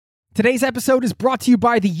Today's episode is brought to you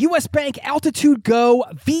by the U.S. Bank Altitude Go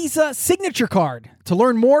Visa Signature Card. To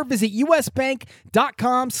learn more, visit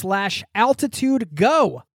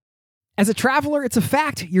usbank.com/altitudego. As a traveler, it's a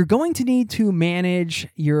fact you're going to need to manage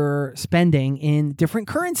your spending in different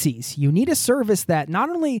currencies. You need a service that not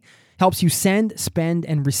only helps you send, spend,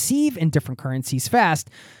 and receive in different currencies fast,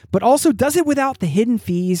 but also does it without the hidden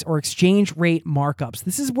fees or exchange rate markups.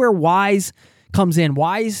 This is where Wise comes in.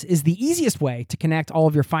 Wise is the easiest way to connect all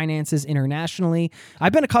of your finances internationally.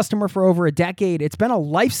 I've been a customer for over a decade. It's been a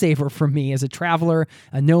lifesaver for me as a traveler,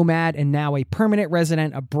 a nomad, and now a permanent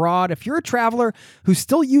resident abroad. If you're a traveler who's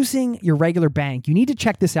still using your regular bank, you need to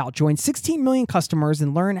check this out. Join 16 million customers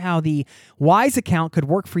and learn how the Wise account could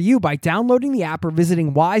work for you by downloading the app or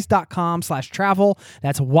visiting wise.com/travel.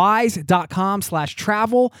 That's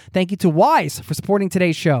wise.com/travel. Thank you to Wise for supporting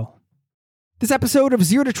today's show. This episode of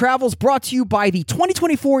Zero to Travel is brought to you by the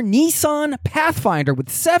 2024 Nissan Pathfinder with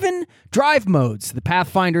 7 drive modes. The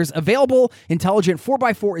Pathfinder's available intelligent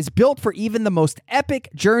 4x4 is built for even the most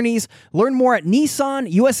epic journeys. Learn more at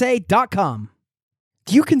nissanusa.com.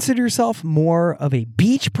 Do you consider yourself more of a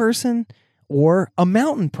beach person or a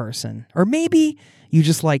mountain person? Or maybe you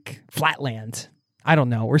just like flatland, I don't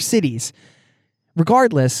know, or cities.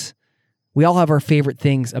 Regardless, we all have our favorite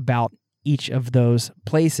things about each of those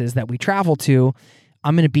places that we travel to.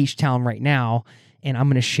 I'm in a beach town right now, and I'm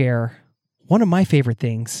going to share one of my favorite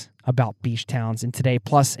things about beach towns in today,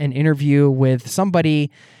 plus an interview with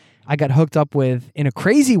somebody I got hooked up with in a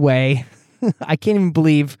crazy way. I can't even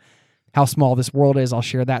believe how small this world is. I'll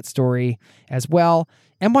share that story as well,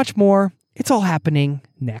 and much more. It's all happening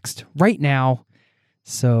next, right now.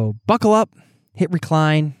 So buckle up, hit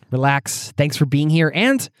recline, relax. Thanks for being here,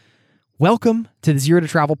 and welcome to the Zero to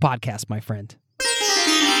Travel podcast, my friend.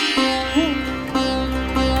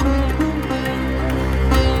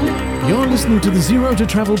 You're listening to the Zero to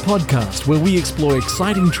Travel podcast, where we explore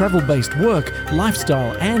exciting travel-based work,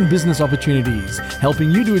 lifestyle, and business opportunities,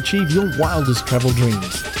 helping you to achieve your wildest travel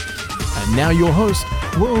dreams. And now your host,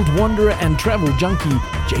 world wanderer and travel junkie,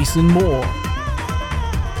 Jason Moore.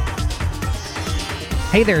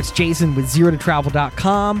 Hey there, it's Jason with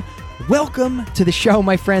ZeroToTravel.com. Welcome to the show,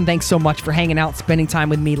 my friend. Thanks so much for hanging out, spending time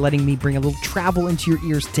with me, letting me bring a little travel into your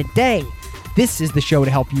ears today. This is the show to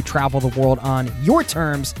help you travel the world on your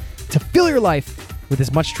terms, to fill your life with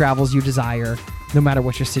as much travel as you desire, no matter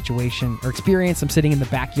what your situation or experience. I'm sitting in the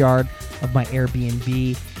backyard of my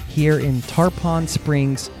Airbnb here in Tarpon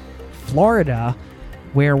Springs, Florida,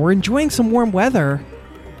 where we're enjoying some warm weather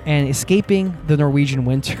and escaping the Norwegian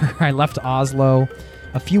winter. I left Oslo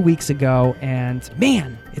a few weeks ago, and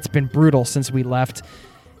man, it's been brutal since we left.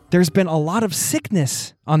 There's been a lot of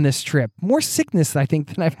sickness on this trip. More sickness, I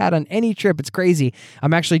think, than I've had on any trip. It's crazy.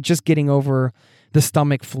 I'm actually just getting over the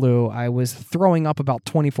stomach flu. I was throwing up about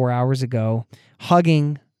 24 hours ago,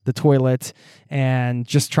 hugging the toilet, and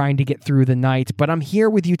just trying to get through the night. But I'm here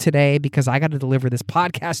with you today because I got to deliver this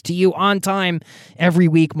podcast to you on time every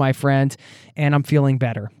week, my friend, and I'm feeling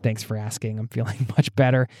better. Thanks for asking. I'm feeling much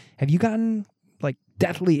better. Have you gotten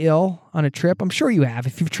deathly ill on a trip? I'm sure you have.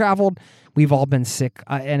 If you've traveled, we've all been sick,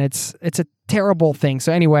 and it's a terrible thing.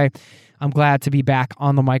 So anyway, I'm glad to be back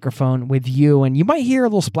on the microphone with you, and you might hear a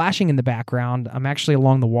little splashing in the background. I'm actually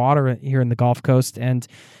along the water here in the Gulf Coast, and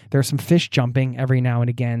there's some fish jumping every now and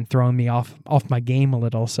again, throwing me off my game a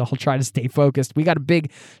little, so I'll try to stay focused. We got a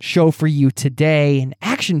big show for you today, an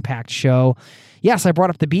action-packed show. Yes, I brought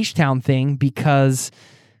up the beach town thing because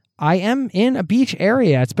I am in a beach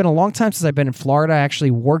area. It's been a long time since I've been in Florida. I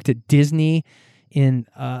actually worked at Disney in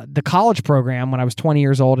the college program when I was 20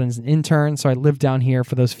 years old and as an intern, so I lived down here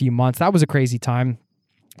for those few months. That was a crazy time.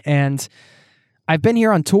 And I've been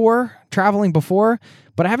here on tour, traveling before,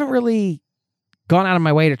 but I haven't really gone out of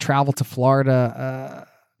my way to travel to Florida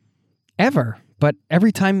ever. But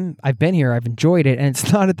every time I've been here, I've enjoyed it, and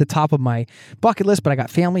it's not at the top of my bucket list, but I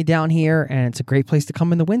got family down here, and it's a great place to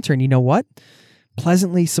come in the winter. And you know what?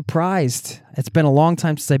 Pleasantly surprised. It's been a long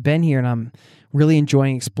time since I've been here, and I'm really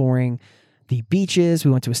enjoying exploring the beaches.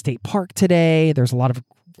 We went to a state park today. There's a lot of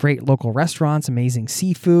great local restaurants, amazing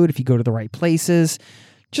seafood if you go to the right places.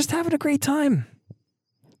 Just having a great time.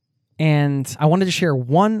 And I wanted to share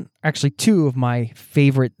two of my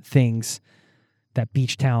favorite things that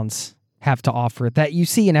beach towns have to offer that you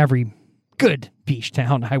see in every good beach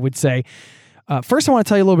town, I would say. First, I want to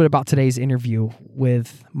tell you a little bit about today's interview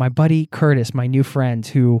with my buddy Curtis, my new friend,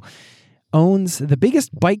 who owns the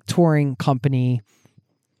biggest bike touring company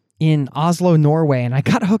in Oslo, Norway. And I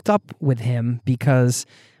got hooked up with him because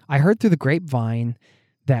I heard through the grapevine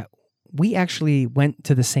that we actually went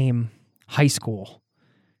to the same high school.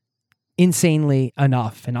 insanely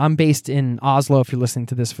enough. And I'm based in Oslo, if you're listening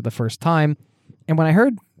to this for the first time. And when I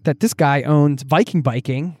heard that this guy owned Viking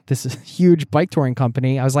Biking, this is a huge bike touring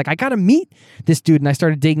company, I was like, I got to meet this dude. And I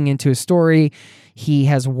started digging into his story. He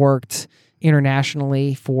has worked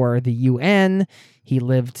internationally for the UN. He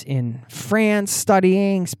lived in France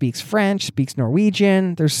studying, speaks French, speaks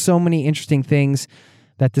Norwegian. There's so many interesting things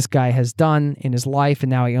that this guy has done in his life, and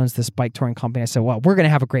now he owns this bike touring company. I said, well, we're going to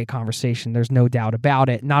have a great conversation. There's no doubt about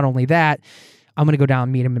it. Not only that, I'm going to go down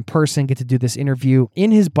and meet him in person, get to do this interview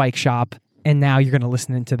in his bike shop, and now you're going to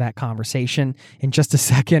listen into that conversation in just a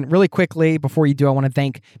second. Really quickly, before you do, I want to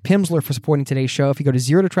thank Pimsleur for supporting today's show. If you go to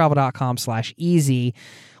zerototravel.com/easy,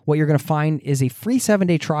 what you're going to find is a free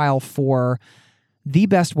 7-day trial for the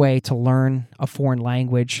best way to learn a foreign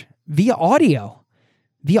language via audio.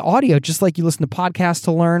 Just like you listen to podcasts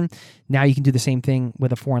to learn, now you can do the same thing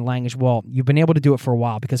with a foreign language. Well, you've been able to do it for a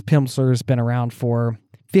while because Pimsleur has been around for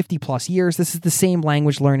 50 plus years. This is the same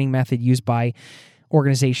language learning method used by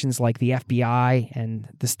organizations like the FBI and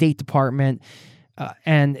the State Department.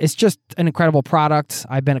 And it's just an incredible product.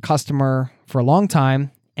 I've been a customer for a long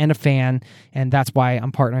time and a fan, and that's why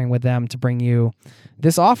I'm partnering with them to bring you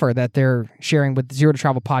this offer that they're sharing with Zero to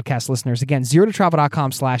Travel podcast listeners. Again,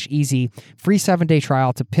 zerototravel.com/easy, free 7-day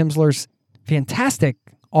trial to Pimsleur's fantastic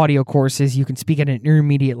audio courses. You can speak at an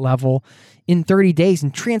intermediate level in 30 days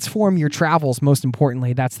and transform your travels. Most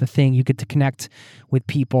importantly, that's the thing. You get to connect with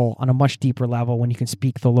people on a much deeper level when you can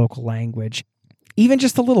speak the local language. Even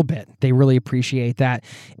just a little bit. They really appreciate that.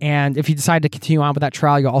 And if you decide to continue on with that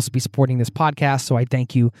trial, you'll also be supporting this podcast. So I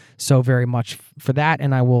thank you so very much for that.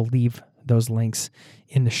 And I will leave those links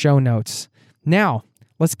in the show notes. Now,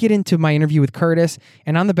 let's get into my interview with Curtis.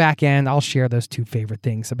 And on the back end, I'll share those 2 favorite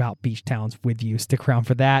things about beach towns with you. Stick around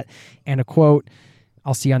for that. And a quote.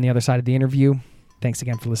 I'll see you on the other side of the interview. Thanks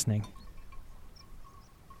again for listening.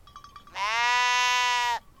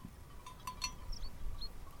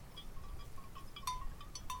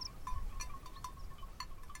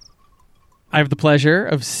 I have the pleasure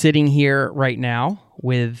of sitting here right now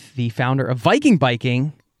with the founder of Viking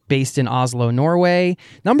Biking, based in Oslo, Norway.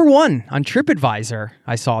 Number 1 on TripAdvisor,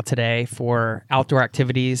 I saw today, for outdoor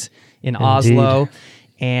activities in Oslo.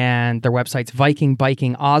 And their website's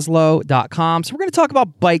vikingbikingonline.com. So we're going to talk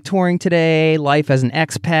about bike touring today, life as an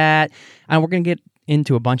expat, and we're going to get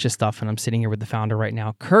into a bunch of stuff. And I'm sitting here with the founder right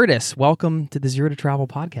now. Curtis, welcome to the Zero to Travel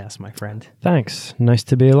podcast, my friend. Thanks. Nice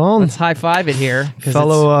to be along. Let's high five it here.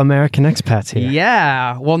 Fellow American expats here.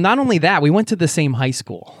 Yeah. Well, not only that, we went to the same high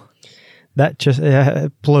school. That just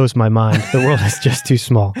blows my mind. The world is just too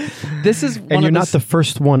small. This is and you're not the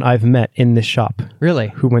first one I've met in this shop. Really?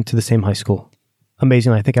 Who went to the same high school.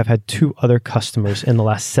 Amazingly, I think I've had 2 other customers in the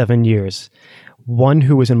last 7 years. One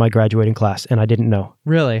who was in my graduating class, and I didn't know.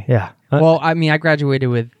 Really? Yeah. Well, I mean, I graduated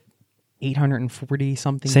with 840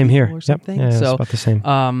 something. Same here. Or something. Yep. Yeah, so it's about the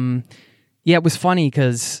same. Yeah, it was funny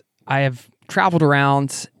because I have traveled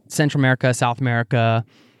around Central America, South America,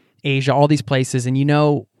 Asia, all these places. And you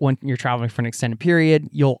know, when you're traveling for an extended period,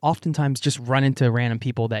 you'll oftentimes just run into random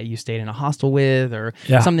people that you stayed in a hostel with or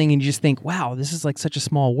something. And you just think, wow, this is like such a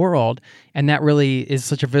small world. And that really is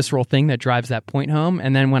such a visceral thing that drives that point home.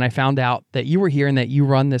 And then when I found out that you were here and that you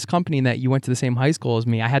run this company and that you went to the same high school as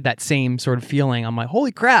me, I had that same sort of feeling. I'm like,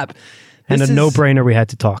 holy crap. And a no-brainer, we had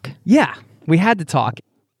to talk. Yeah, we had to talk.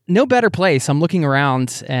 No better place. I'm looking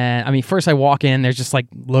around and I mean, first I walk in, there's just like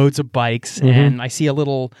loads of bikes and I see a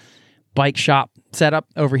little bike shop set up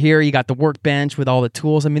over here. You got the workbench with all the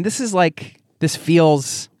tools. I mean, this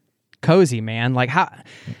feels cozy, man. Like how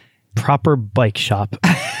proper bike shop.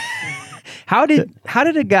 How did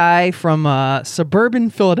a guy from suburban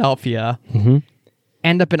Philadelphia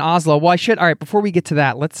end up in Oslo? Well, all right, before we get to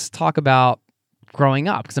that, let's talk about growing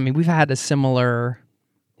up. Because I mean, we've had a similar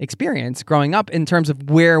experience growing up in terms of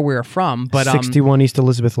where we're from. But 61 East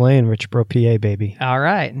Elizabeth Lane, Richboro, PA, baby. All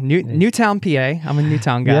right. Newtown, PA. I'm a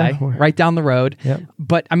Newtown guy, right down the road. Yep.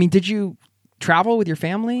 But I mean, did you travel with your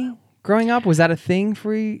family growing up? Was that a thing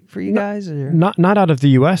for you guys? Or? Not out of the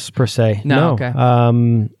U.S. per se. No. Okay.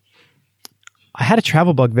 I had a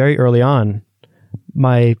travel bug very early on.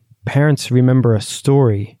 My parents remember a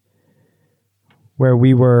story where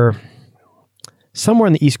we were somewhere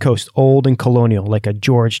on the East Coast, old and colonial, like a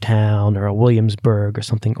Georgetown or a Williamsburg or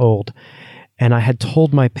something old. And I had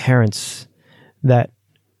told my parents that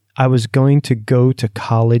I was going to go to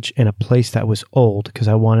college in a place that was old because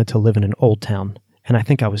I wanted to live in an old town. And I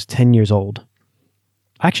think I was 10 years old.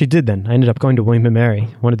 I actually did then. I ended up going to William & Mary,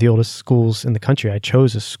 one of the oldest schools in the country. I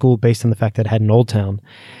chose a school based on the fact that it had an old town.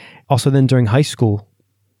 Also then during high school,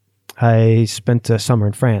 I spent a summer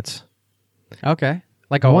in France. Okay.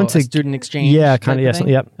 Like a student exchange? Yeah, kind of, yes. thing?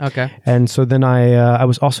 Yep. Okay. And so then I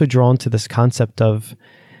was also drawn to this concept of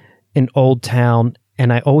an old town.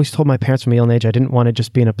 And I always told my parents from a young age I didn't want to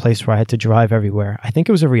just be in a place where I had to drive everywhere. I think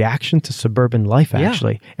it was a reaction to suburban life,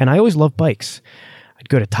 actually. Yeah. And I always loved bikes. I'd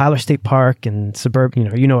go to Tyler State Park and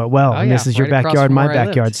suburban, you know it well. And this is your backyard, my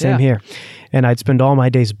backyard, same here. And I'd spend all my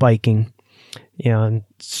days biking, and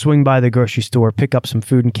swing by the grocery store, pick up some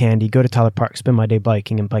food and candy, go to Tyler Park, spend my day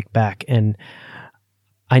biking and bike back. And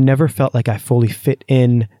I never felt like I fully fit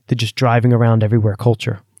in the just driving around everywhere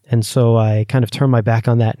culture. And so I kind of turned my back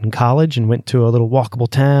on that in college and went to a little walkable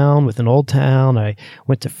town with an old town. I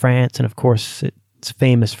went to France, and of course it's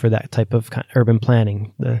famous for that type of urban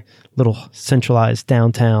planning, the little centralized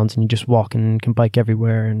downtowns, and you just walk and can bike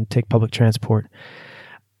everywhere and take public transport.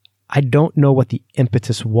 I don't know what the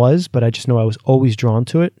impetus was, but I just know I was always drawn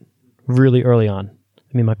to it really early on.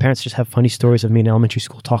 I mean, my parents just have funny stories of me in elementary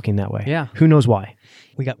school talking that way. Yeah. Who knows why?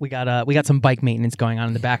 We got some bike maintenance going on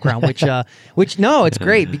in the background, which no, it's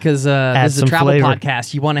great because this is a travel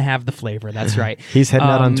podcast. You want to have the flavor. That's right. He's heading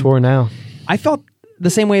out on tour now. I felt the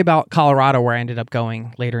same way about Colorado, where I ended up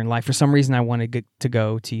going later in life. For some reason, I wanted to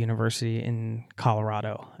go to university in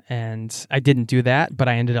Colorado, and I didn't do that, but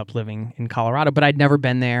I ended up living in Colorado. But I'd never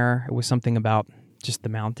been there. It was something about just the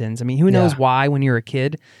mountains. I mean, who knows why when you're a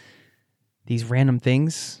kid, these random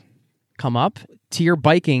things come up. To your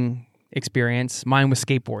biking experience, mine was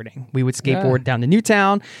skateboarding. We would skateboard down to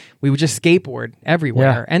Newtown. We would just skateboard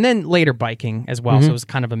everywhere. And then later biking as well. So it was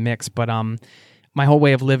kind of a mix. But my whole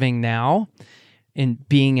way of living now, in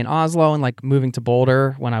being in Oslo and like moving to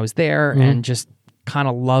Boulder when I was there, and just kind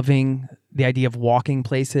of loving the idea of walking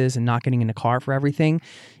places and not getting in a car for everything,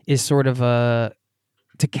 is sort of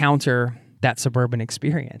to counter that suburban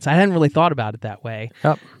experience. I hadn't really thought about it that way.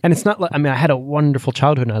 Yep. And it's not like, I mean, I had a wonderful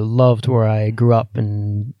childhood and I loved where I grew up,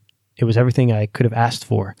 and it was everything I could have asked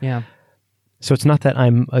for. Yeah. So it's not that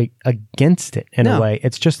I'm against it in a way.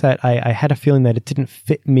 It's just that I had a feeling that it didn't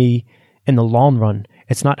fit me in the long run.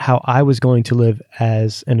 It's not how I was going to live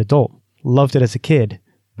as an adult. Loved it as a kid,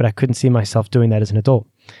 but I couldn't see myself doing that as an adult.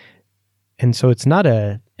 And so it's not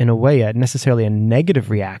in a way, necessarily a negative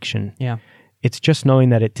reaction. Yeah. It's just knowing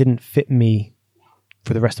that it didn't fit me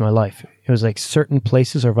for the rest of my life. It was like certain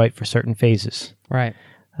places are right for certain phases. Right.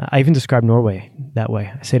 I even describe Norway that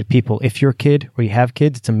way. I say to people, if you're a kid or you have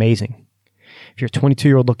kids, it's amazing. If you're a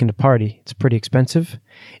 22-year-old looking to party, it's pretty expensive.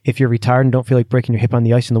 If you're retired and don't feel like breaking your hip on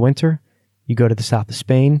the ice in the winter, you go to the south of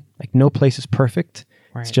Spain. Like, no place is perfect.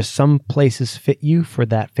 Right. It's just some places fit you for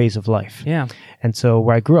that phase of life. Yeah. And so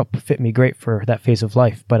where I grew up fit me great for that phase of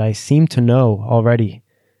life. But I seem to know already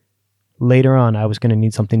later on I was going to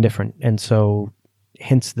need something different. And so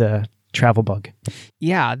hence the travel bug.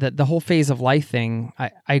 Yeah, the whole phase of life thing,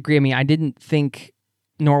 I agree. I mean, I didn't think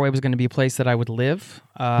Norway was going to be a place that I would live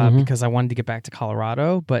because I wanted to get back to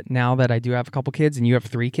Colorado. But now that I do have a couple kids, and you have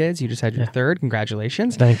 3 kids, you just had your third,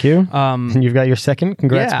 congratulations. Thank you. And you've got your second,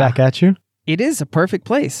 congrats back at you. It is a perfect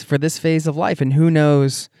place for this phase of life, and who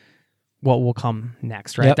knows what will come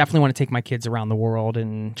next, right? Yep. I definitely want to take my kids around the world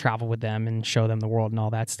and travel with them and show them the world and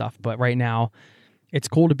all that stuff. But right now, it's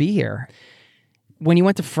cool to be here. When you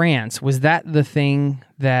went to France, was that the thing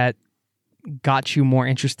that got you more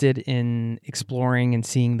interested in exploring and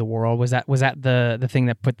seeing the world? Was that the thing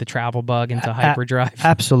that put the travel bug into hyperdrive?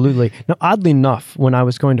 Absolutely. Now, oddly enough, when I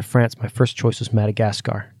was going to France, my first choice was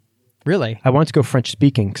Madagascar. Really? I wanted to go French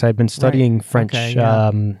speaking because I'd been studying French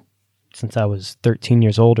since I was 13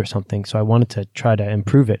 years old or something. So I wanted to try to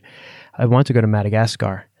improve it. I wanted to go to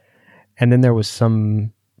Madagascar. And then there was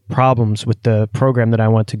some problems with the program that I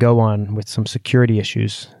wanted to go on with some security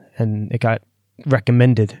issues. And it got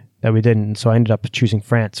recommended that we didn't. So I ended up choosing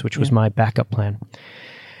France, which was my backup plan.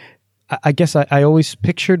 I guess I always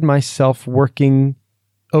pictured myself working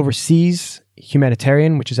overseas,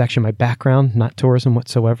 humanitarian, which is actually my background, not tourism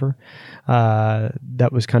whatsoever. That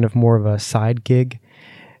was kind of more of a side gig.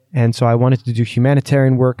 And so I wanted to do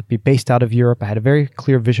humanitarian work, be based out of Europe. I had a very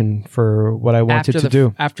clear vision for what I wanted to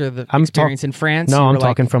do. After the experience in France? No, I'm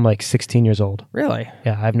talking from like 16 years old. Really?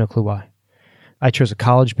 Yeah, I have no clue why. I chose a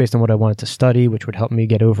college based on what I wanted to study, which would help me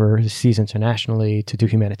get overseas internationally to do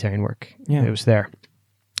humanitarian work. Yeah. It was there.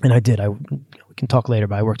 And I did. We can talk later,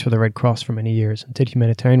 but I worked for the Red Cross for many years and did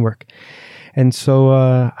humanitarian work. And so,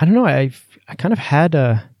 I don't know, I kind of had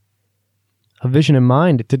a vision in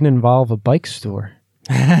mind. It didn't involve a bike store.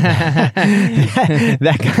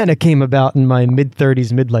 that kind of came about in my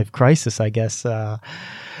mid-30s midlife crisis, I guess.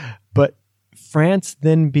 But France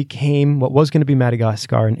then became what was going to be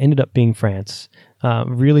Madagascar and ended up being France.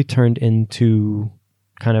 Really turned into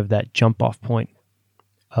kind of that jump-off point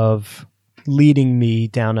of leading me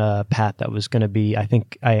down a path that was going to be, I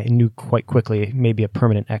think I knew quite quickly, maybe a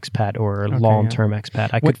permanent expat or a long-term expat.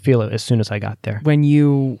 I could feel it as soon as I got there. When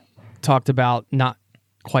you talked about not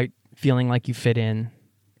quite feeling like you fit in,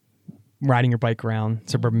 riding your bike around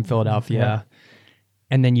suburban Philadelphia,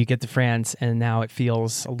 and then you get to France and now it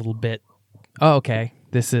feels a little bit, okay,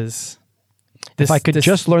 if I could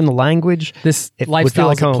just learn the language, this it lifestyle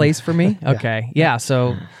would feel like is a place for me. Okay. Yeah.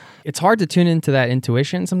 So it's hard to tune into that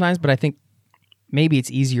intuition sometimes, but I think maybe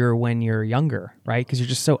it's easier when you're younger, right? Because you're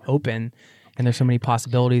just so open and there's so many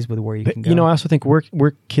possibilities with where you can go. You know, I also think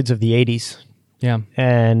we're kids of the 80s. Yeah.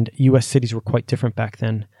 And U.S. cities were quite different back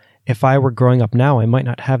then. If I were growing up now, I might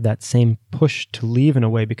not have that same push to leave in a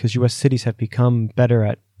way because U.S. cities have become better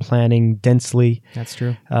at planning densely. That's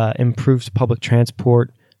true. Improved public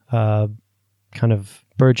transport, kind of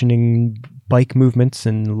burgeoning bike movements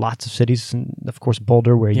in lots of cities, and of course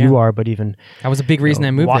Boulder, where you are, but even that was a big reason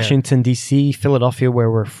I moved Washington D.C., Philadelphia,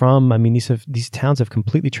 where we're from. I mean, these towns have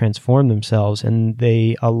completely transformed themselves, and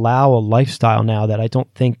they allow a lifestyle now that I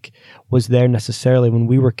don't think was there necessarily when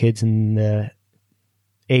we were kids in the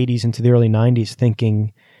 80s into the early 90s,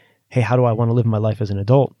 thinking, "Hey, how do I want to live my life as an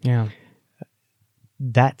adult?" Yeah,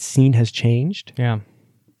 that scene has changed. Yeah.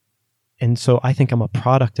 And so I think I'm a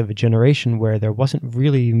product of a generation where there wasn't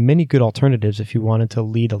really many good alternatives if you wanted to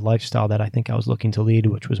lead a lifestyle that I think I was looking to lead,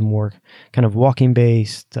 which was more kind of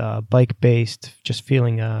walking-based, bike-based, just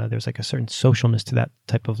feeling there's like a certain socialness to that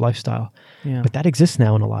type of lifestyle. Yeah. But that exists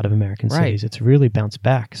now in a lot of American cities. It's really bounced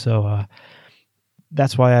back. So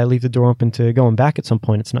that's why I leave the door open to going back at some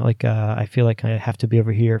point. It's not like I feel like I have to be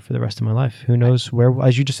over here for the rest of my life. Who knows where,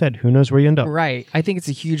 as you just said, who knows where you end up. Right. I think it's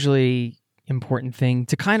a hugely important thing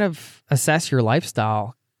to kind of assess your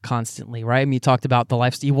lifestyle constantly, right? I mean, you talked about the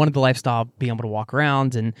lifestyle, you wanted the lifestyle being able to walk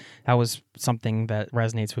around, and that was something that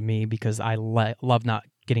resonates with me because I love not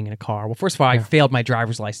getting in a car. Well, first of all, I failed my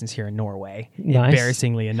driver's license here in Norway,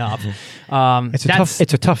 embarrassingly enough. It's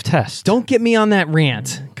a tough test. Don't get me on that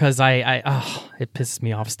rant because it pisses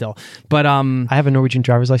me off still. But I have a Norwegian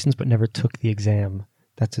driver's license, but never took the exam.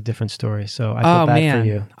 That's a different story. So I feel bad for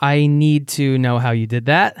you. I need to know how you did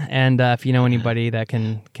that, and if you know anybody that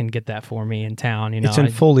can get that for me in town, it's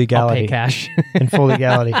in full legality. I'll pay cash. In full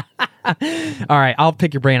legality. All right, I'll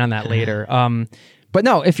pick your brain on that later. But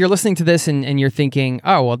no, if you're listening to this and you're thinking,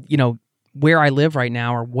 oh well, you know, where I live right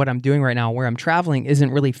now or what I'm doing right now, where I'm traveling,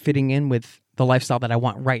 isn't really fitting in with the lifestyle that I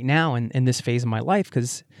want right now in this phase of my life,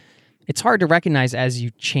 because it's hard to recognize as you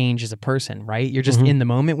change as a person, right? You're just in the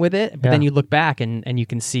moment with it, but then you look back and you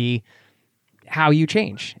can see how you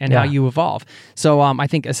change and how you evolve. So I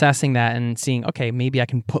think assessing that and seeing, okay, maybe I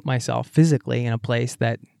can put myself physically in a place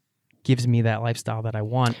that gives me that lifestyle that I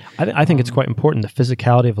want. I think it's quite important. The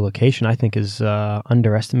physicality of a location, I think, is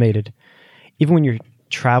underestimated. Even when you're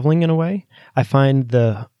traveling in a way, I find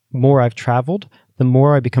the more I've traveled, the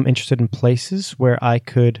more I become interested in places where I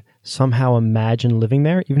could somehow imagine living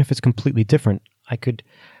there, even if it's completely different. I could,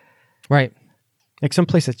 right? Like some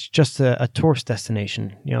place that's just a tourist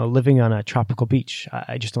destination. You know, living on a tropical beach.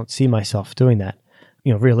 I just don't see myself doing that.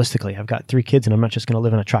 You know, realistically, I've got 3 kids, and I'm not just going to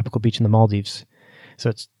live on a tropical beach in the Maldives.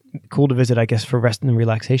 So it's cool to visit, I guess, for rest and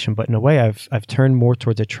relaxation. But in a way, I've turned more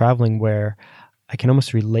towards a traveling where I can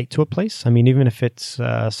almost relate to a place. I mean, even if it's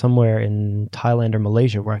somewhere in Thailand or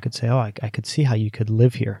Malaysia where I could say, oh, I could see how you could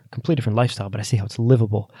live here. Completely different lifestyle, but I see how it's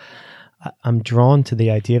livable. I'm drawn to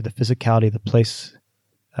the idea of the physicality of the place.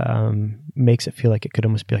 Makes it feel like it could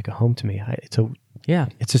almost be like a home to me.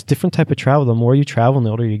 It's a different type of travel. The more you travel and the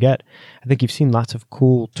older you get, I think you've seen lots of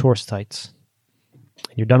cool tourist sites.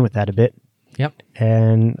 And you're done with that a bit. Yep.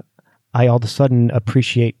 And I all of a sudden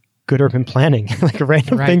appreciate good urban planning, like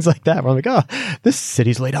random things like that, where I'm like, oh, this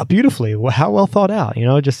city's laid out beautifully. How well thought out, you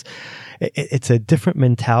know, just it's a different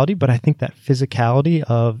mentality. But I think that physicality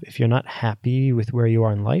of, if you're not happy with where you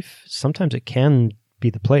are in life, sometimes it can be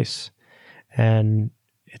the place. And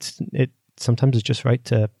sometimes it's just right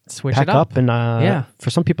to switch pack it up. And for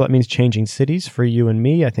some people, it means changing cities. For you and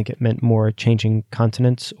me, I think it meant more changing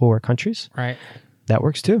continents or countries. Right. That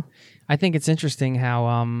works too. I think it's interesting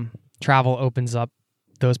how travel opens up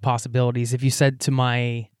those possibilities. If you said to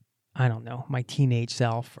my teenage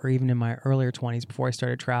self, or even in my earlier 20s before I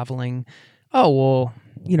started traveling, oh, well,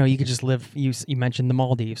 you know, you could just live, you mentioned the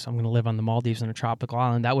Maldives. I'm going to live on the Maldives on a tropical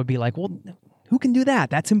island. That would be like, well, who can do that?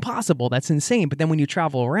 That's impossible. That's insane. But then when you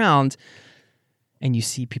travel around and you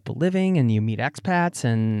see people living and you meet expats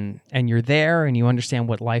and you're there and you understand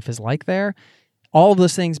what life is like there, all of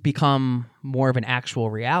those things become more of an actual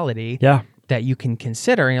reality that you can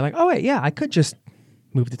consider. And you're like, oh, wait, yeah, I could just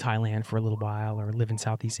move to Thailand for a little while, or live in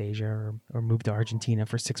Southeast Asia, or move to Argentina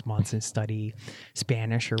for 6 months and study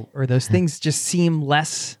Spanish, or those things just seem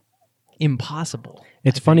less impossible.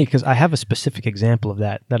 It's funny because I have a specific example of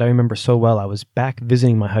that I remember so well. I was back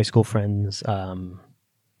visiting my high school friends.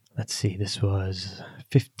 Let's see, this was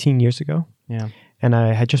 15 years ago. Yeah. And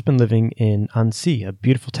I had just been living in Annecy, a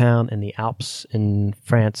beautiful town in the Alps in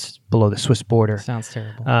France, below the Swiss border. Sounds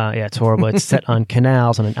terrible. Yeah, it's horrible. It's set on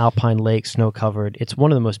canals on an alpine lake, snow-covered. It's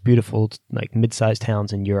one of the most beautiful, like, mid-sized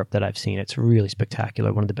towns in Europe that I've seen. It's really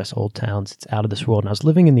spectacular, one of the best old towns. It's out of this world. And I was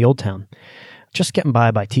living in the old town, just getting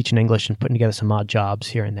by teaching English and putting together some odd jobs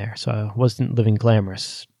here and there. So I wasn't living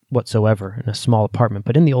glamorous whatsoever in a small apartment.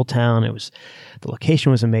 But in the old town, the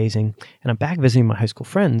location was amazing. And I'm back visiting my high school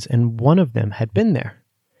friends, and one of them had been there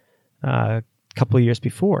a couple of years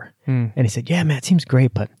before. And he said, yeah, man, it seems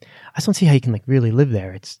great, but I just don't see how you can like really live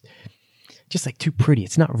there. It's just like too pretty.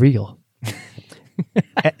 It's not real.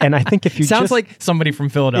 And I think if you sounds like somebody from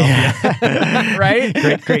Philadelphia, right?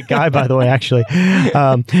 Great guy, by the way, actually.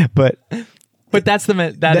 But that's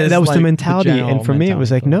that was like the mentality. And for me, it was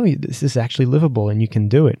like, no. no, this is actually livable and you can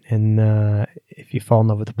do it. And if you fall in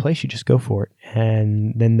love with a place, you just go for it.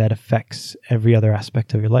 And then that affects every other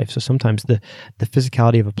aspect of your life. So sometimes the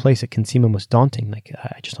physicality of a place, it can seem almost daunting. Like,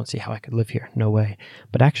 I just don't see how I could live here. No way.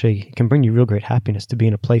 But actually, it can bring you real great happiness to be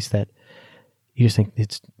in a place that you just think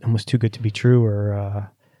it's almost too good to be true, or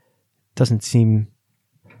doesn't seem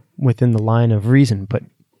within the line of reason. But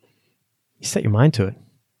you set your mind to it,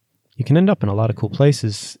 you can end up in a lot of cool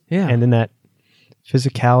places. Yeah. And then that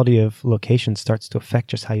physicality of location starts to affect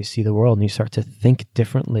just how you see the world, and you start to think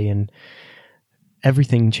differently, and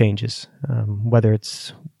everything changes. Whether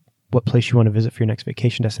it's what place you want to visit for your next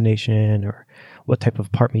vacation destination, or what type of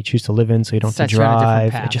apartment you choose to live in so you don't have to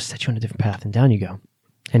drive. It just sets you on a different path, and down you go.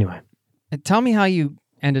 Anyway. Tell me how you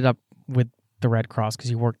ended up with the Red Cross, because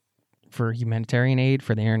you worked for humanitarian aid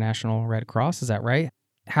for the International Red Cross. Is that right?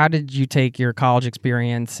 How did you take your college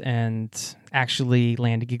experience and actually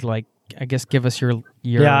land a gig? Like, I guess, give us your...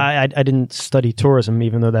 Yeah, I didn't study tourism,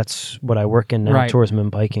 even though that's what I work in now, right. Tourism and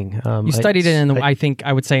biking. You studied it I think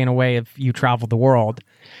I would say in a way of you traveled the world.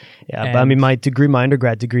 Yeah, but I mean, my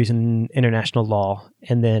undergrad degree is in international law,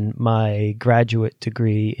 and then my graduate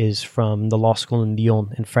degree is from the law school in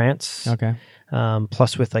Lyon in France. Okay.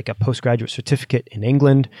 Plus with like a postgraduate certificate in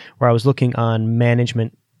England, where I was looking on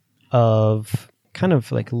management of kind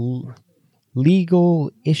of like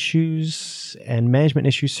legal issues and management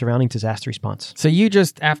issues surrounding disaster response. So you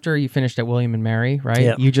just, after you finished at William and Mary, right?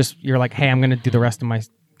 Yeah. You're like, hey, I'm going to do the rest of my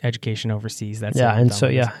education overseas. That's yeah. And so,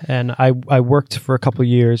 yeah. And I worked for a couple of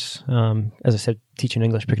years, as I said, teaching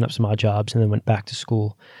English, picking up some odd jobs, and then went back to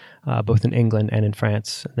school, both in England and in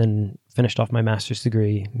France, and then finished off my master's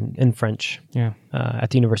degree in French at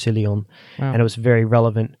the University of Lyon. Wow. And it was very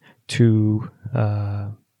relevant to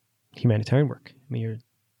humanitarian work. I mean, you're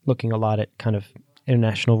looking a lot at kind of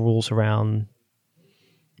international rules around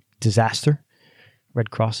disaster. Red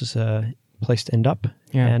Cross is a place to end up.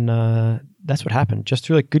 Yeah. And that's what happened. Just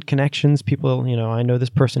through like good connections, people, I know this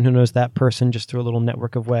person who knows that person, just through a little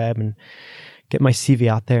network of web, and get my CV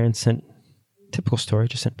out there, and sent, typical story,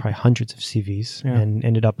 just sent probably hundreds of CVs and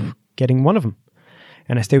ended up getting one of them.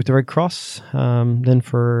 And I stayed with the Red Cross then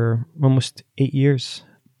for almost 8 years.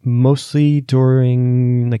 Mostly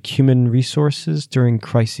during like human resources during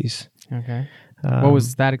crises. Okay. What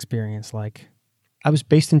was that experience like? I was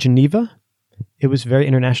based in Geneva. It was very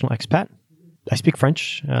international expat. I speak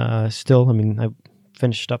French still. I mean, I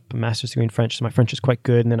finished up a master's degree in French, so my French is quite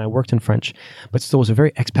good. And then I worked in French, but still it was a very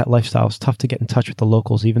expat lifestyle. It was tough to get in touch with the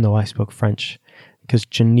locals, even though I spoke French, because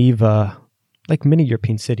Geneva, like many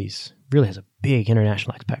European cities, really has a big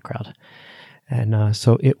international expat crowd. And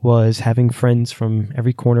so it was having friends from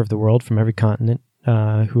every corner of the world, from every continent,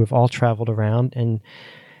 who have all traveled around. And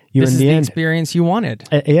this is the experience you wanted.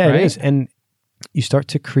 Yeah, right? It is. And you start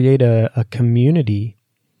to create a community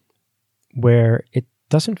where it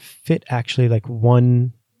doesn't fit actually like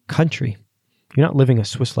one country. You're not living a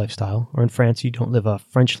Swiss lifestyle, or in France, you don't live a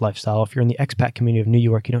French lifestyle. If you're in the expat community of New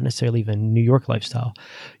York, you don't necessarily live a New York lifestyle.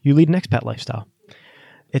 You lead an expat lifestyle.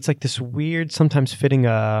 It's like this weird, sometimes fitting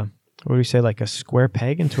what do we say, like a square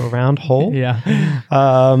peg into a round hole? Yeah.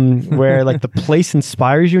 Where like the place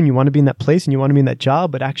inspires you and you want to be in that place and you want to be in that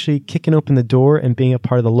job, but actually kicking open the door and being a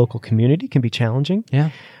part of the local community can be challenging. Yeah.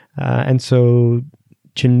 And so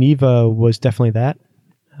Geneva was definitely that.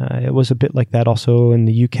 It was a bit like that also in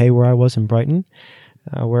the UK where I was in Brighton,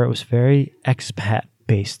 where it was very expat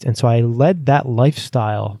based. And so I led that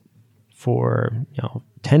lifestyle for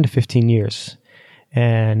 10 to 15 years.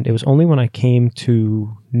 And it was only when I came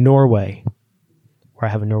to Norway, where I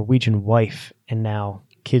have a Norwegian wife and now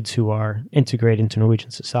kids who are integrated into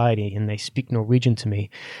Norwegian society and they speak Norwegian to me,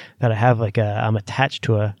 that I have I'm attached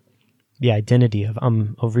to the identity of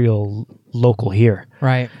I'm a real local here.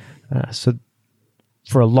 Right. So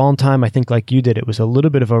for a long time, I think like you did, it was a little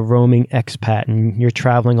bit of a roaming expat, and you're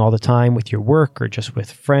traveling all the time with your work or just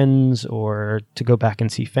with friends or to go back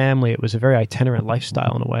and see family. It was a very itinerant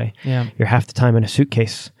lifestyle in a way. Yeah. You're half the time in a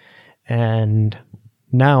suitcase. And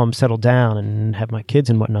now I'm settled down and have my kids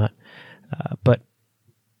and whatnot. But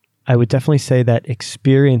I would definitely say that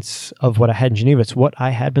experience of what I had in Geneva, it's what I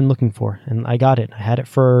had been looking for, and I got it. I had it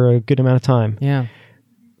for a good amount of time. Yeah.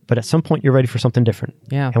 But at some point, you're ready for something different.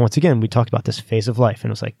 Yeah. And once again, we talked about this phase of life, and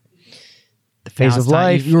it was like the phase of it's time.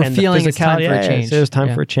 life. You were and feeling the it's time physicality. for a change. It was time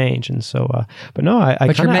Yeah. for a change. And so, but no, I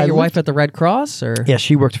But you met your wife at the Red Cross, or? Yeah,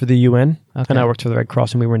 she worked for the UN, Okay. and I worked for the Red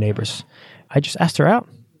Cross, and we were neighbors. I just asked her out.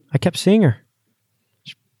 I kept seeing her.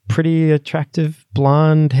 She's pretty attractive,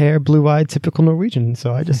 blonde hair, blue-eyed, typical Norwegian.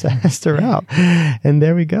 So I just asked her out, and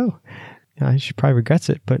there we go. She probably regrets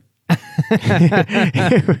it, but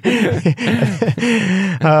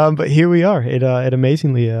but here we are. It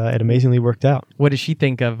amazingly worked out. What does she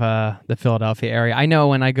think of the Philadelphia area? I know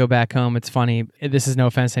when I go back home, it's funny. This is no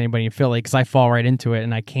offense to anybody in Philly, because I fall right into it,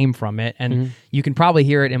 and I came from it. And you can probably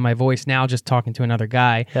hear it in my voice now, just talking to another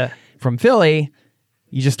guy from Philly.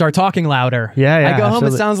 You just start talking louder. Yeah, I go home,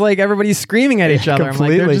 absolutely. it sounds like everybody's screaming at each other. I'm like,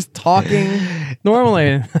 they're Completely. just talking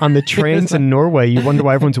normally. On the trains in Norway, you wonder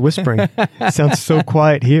why everyone's whispering. It sounds so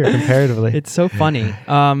quiet here comparatively. It's so funny.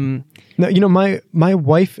 No, my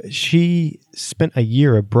wife, she spent a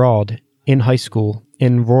year abroad in high school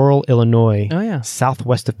in rural Illinois, Oh, yeah.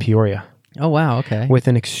 southwest of Peoria, Oh, wow. Okay. with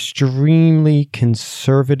an extremely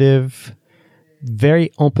conservative,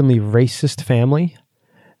 very openly racist family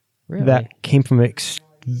Really? that came from a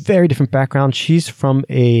very different background. She's from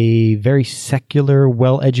a very secular,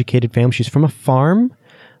 well-educated family. She's from a farm,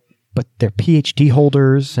 but they're PhD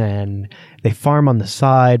holders, and they farm on the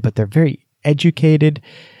side, but they're very educated,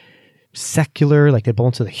 secular, like they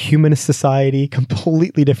belong to the humanist society,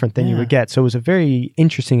 completely different than you would get. So it was a very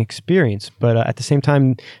interesting experience. But at the same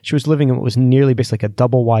time, she was living in what was nearly basically like a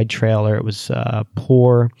double-wide trailer. It was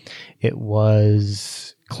poor. It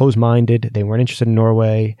was closed-minded. They weren't interested in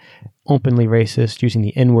Norway. Openly racist, using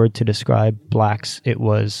the N-word to describe blacks. It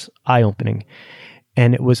was eye-opening.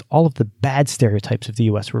 And it was all of the bad stereotypes of the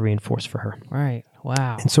U.S. were reinforced for her. Right.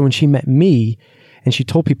 Wow. And so when she met me and she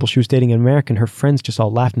told people she was dating an American, her friends just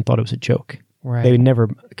all laughed and thought it was a joke. Right. They would never,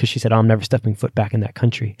 because she said, I'm never stepping foot back in that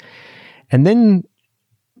country. And then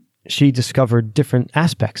she discovered different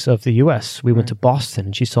aspects of the U.S. We went to Boston,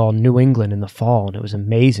 and she saw New England in the fall, and it was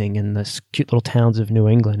amazing, and the cute little towns of New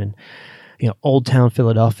England, and Old Town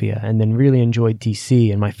Philadelphia, and then really enjoyed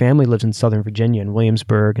D.C. And my family lives in Southern Virginia, in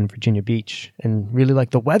Williamsburg and Virginia Beach, and really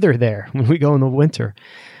like the weather there when we go in the winter.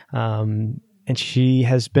 And she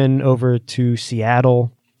has been over to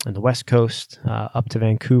Seattle and the West Coast, up to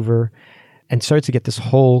Vancouver, and started to get this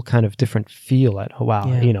whole kind of different feel at, oh, wow,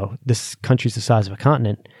 Yeah. This country's the size of a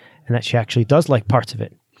continent, and that she actually does like parts of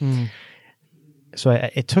it. So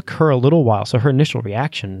it took her a little while. So her initial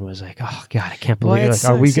reaction was like, "Oh God, I can't believe it! Like,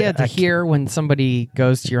 are we sad to hear when somebody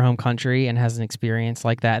goes to your home country and has an experience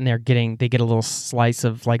like that, and they get a little slice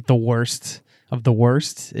of like the worst of the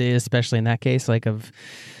worst, especially in that case, like of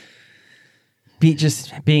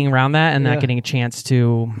just being around that and not getting a chance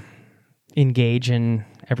to engage in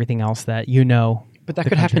everything else that But that the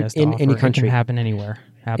could country happen has to in any offer. country. It can happen anywhere.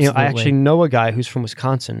 Absolutely. I actually know a guy who's from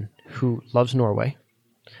Wisconsin who loves Norway,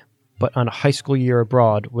 but on a high school year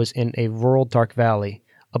abroad was in a rural dark valley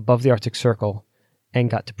above the Arctic Circle and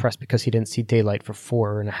got depressed because he didn't see daylight for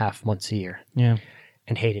 4.5 months a year Yeah.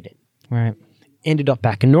 and hated it. Right. Ended up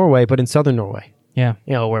back in Norway, but in southern Norway, Yeah.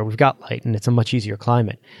 where we've got light and it's a much easier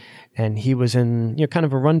climate. And he was in, kind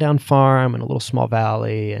of a rundown farm in a little small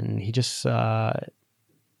valley, and he just,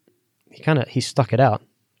 he stuck it out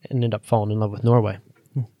and ended up falling in love with Norway.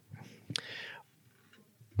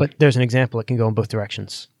 But there's an example that can go in both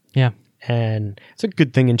directions. Yeah. And it's a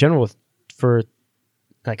good thing in general for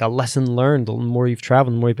like a lesson learned. The more you've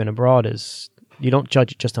traveled, the more you've been abroad, is you don't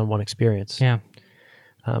judge it just on one experience. Yeah.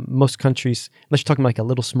 Most countries, unless you're talking like a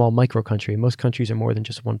little small micro country, most countries are more than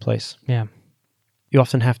just one place. Yeah. You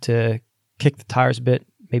often have to kick the tires a bit,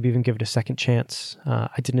 maybe even give it a second chance. I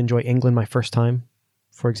didn't enjoy England my first time,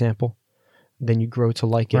 for example. Then you grow to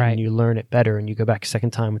like it and you learn it better, and you go back a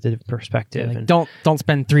second time with a different perspective. Like, and don't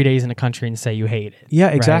spend 3 days in a country and say you hate it. yeah,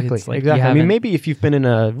 right? exactly. It's like exactly. you I mean, haven't- maybe if you've been in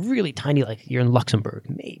a really tiny, like you're in Luxembourg,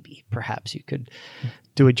 perhaps you could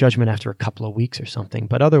do a judgment after a couple of weeks or something.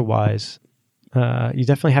 But otherwise, you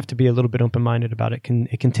definitely have to be a little bit open-minded about it.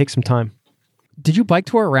 It can take some time. Did you bike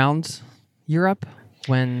tour around Europe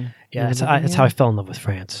when? Yeah, that's how I fell in love with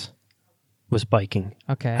France. Was biking.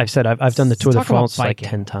 Okay. I've said I've done the Tour de Talk about France like biking.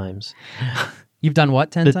 10 times. You've done what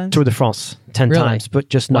 10 The times? Tour de France 10 Really? times, but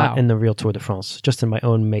just not Wow. in the real Tour de France, just in my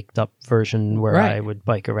own maked up version where Right. I would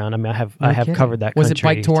bike around. I mean, I No have kidding. covered that Was country.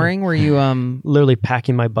 it bike touring? Were you Literally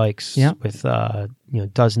packing my bikes Yeah. with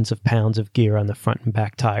dozens of pounds of gear on the front and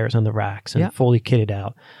back tires on the racks and Yeah. fully kitted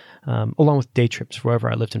out, along with day trips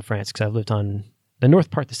wherever I lived in France, because I've lived on the north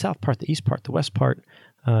part, the south part, the east part, the west part,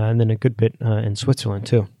 and then a good bit in Switzerland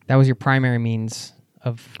too. that was your primary means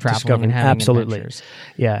of traveling Discovering, and having absolutely. adventures?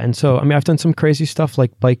 Yeah, and so I mean, I've done some crazy stuff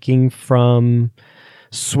like biking from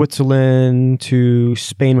Switzerland to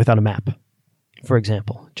Spain without a map, for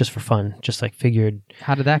example, just for fun. Just like figured,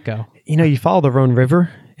 How did that go? you follow the Rhone River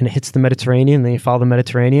and it hits the Mediterranean, then you follow the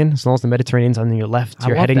Mediterranean. As long as the Mediterranean's on your left, I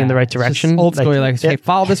you're love heading in that. the right It's just direction. old school. You're like, yeah. hey,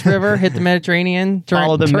 follow this river, hit the Mediterranean,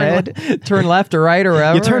 Follow the Med. turn left or right or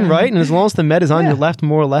wherever. You turn right, and as long as the Med is on Yeah. your left,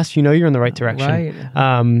 more or less, you know you're in the right direction.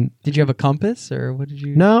 Right. Did you have a compass or what did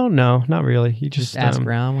you No, not really. You just ask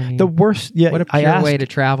around? When you, The worst, yeah. what a I pure asked, way to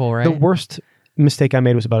travel, right? The worst mistake I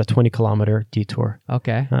made was about a 20-kilometer detour.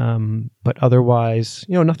 Okay. But otherwise,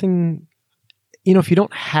 nothing. If you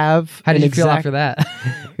don't have, How did an you feel exact- after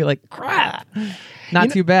that? You're like, crap. Not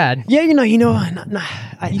too bad. Yeah, I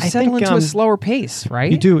You settle think, into a slower pace,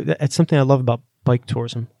 right? You do. It's something I love about bike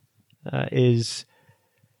tourism, is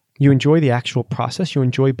you enjoy the actual process. You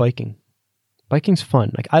enjoy biking. Biking's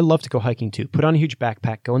fun. Like I love to go hiking too. Put on a huge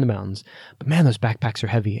backpack, go in the mountains. But man, those backpacks are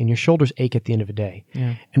heavy, and your shoulders ache at the end of a day.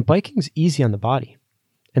 Yeah. And biking's easy on the body.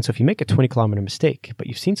 And so if you make a 20-kilometer mistake, but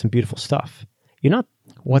you've seen some beautiful stuff, you're not.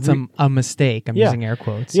 What's a mistake? I'm Yeah. using air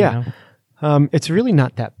quotes. Yeah. You know? It's really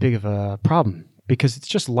not that big of a problem because it's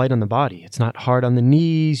just light on the body. It's not hard on the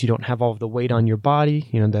knees. You don't have all of the weight on your body.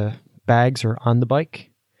 The bags are on the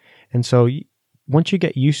bike. And so once you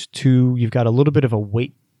get used to, you've got a little bit of a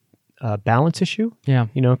weight balance issue, Yeah.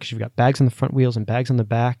 because you've got bags on the front wheels and bags on the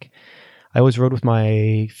back. I always rode with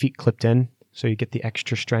my feet clipped in. So you get the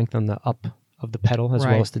extra strength on the up of the pedal as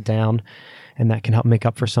Right. well as the down. And that can help make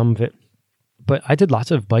up for some of it. But I did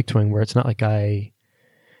lots of bike touring where it's not like I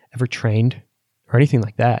ever trained or anything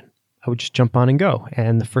like that. I would just jump on and go.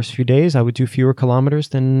 And the first few days, I would do fewer kilometers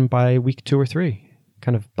than by week 2 or 3,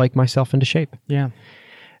 kind of bike myself into shape. Yeah.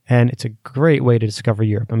 And it's a great way to discover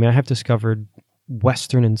Europe. I mean, I have discovered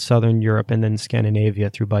Western and Southern Europe and then Scandinavia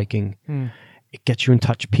through biking. It gets you in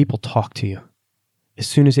touch. People talk to you. As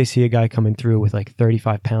soon as they see a guy coming through with like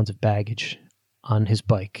 35 pounds of baggage on his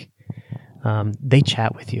bike, they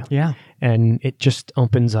chat with you. Yeah. And it just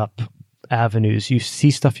opens up avenues. You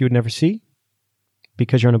see stuff you would never see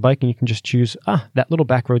because you're on a bike and you can just choose, that little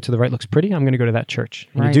back road to the right looks pretty. I'm going to go to that church.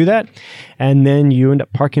 And Right. you do that. And then you end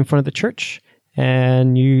up parking in front of the church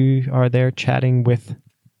and you are there chatting with,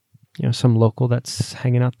 some local that's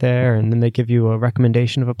hanging out there. And then they give you a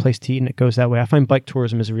recommendation of a place to eat and it goes that way. I find bike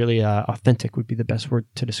tourism is really authentic would be the best word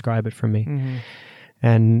to describe it for me. Mm-hmm.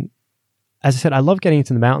 And as I said, I love getting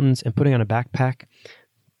into the mountains and putting on a backpack,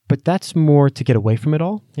 but that's more to get away from it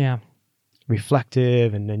all, Yeah.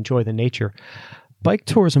 reflective and enjoy the nature. Bike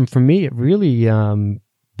tourism, for me, it really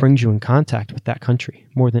brings you in contact with that country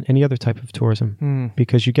more than any other type of tourism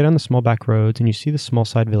because you get on the small back roads and you see the small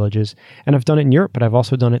side villages. And I've done it in Europe, but I've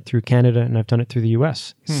also done it through Canada and I've done it through the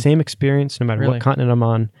US. Same experience, no matter Really? what continent I'm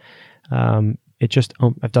on.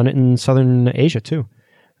 I've done it in Southern Asia too.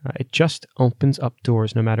 It just opens up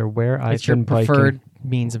doors no matter where I've It's your been biking. preferred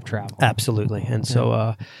means of travel. Absolutely. And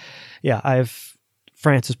so,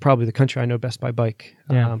 France is probably the country I know best by bike.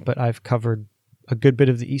 Yeah. But I've covered a good bit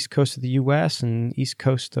of the east coast of the U.S. and east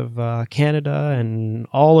coast of Canada and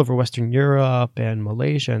all over Western Europe and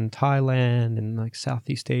Malaysia and Thailand and like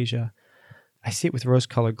Southeast Asia. I see it with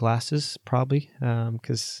rose-colored glasses, probably,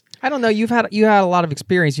 because I don't know. You had a lot of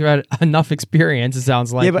experience. You had enough experience. It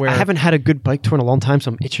sounds like. yeah, but I haven't had a good bike tour in a long time,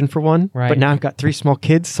 so I'm itching for one. Right. But now I've got 3 small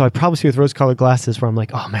kids, so I probably see with rose-colored glasses where I'm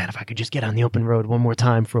like, oh man, if I could just get on the open road one more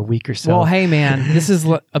time for a week or so. Well, hey man, this is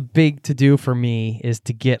a big to do for me is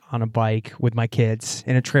to get on a bike with my kids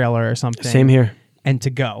in a trailer or something. Same here. And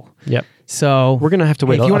to go. Yep. So We're gonna have to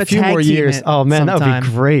wait if you a wanna few tag more team years. it Oh man, that would sometime, be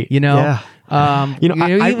great. Yeah.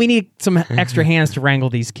 I- we need some extra hands to wrangle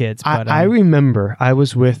these kids. But I remember I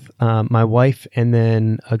was with my wife and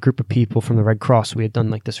then a group of people from the Red Cross. We had done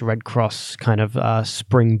like this Red Cross kind of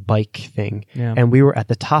spring bike thing. Yeah. And we were at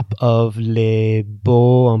the top of Les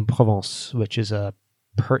Baux en Provence, which is a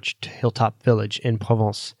perched hilltop village in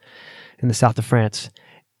Provence in the south of France.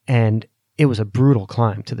 And it was a brutal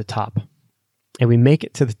climb to the top. And we make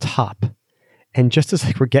it to the top And just as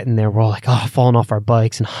like we're getting there, we're all like, falling off our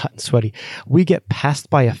bikes and hot and sweaty. We get passed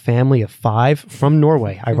by a family of 5 from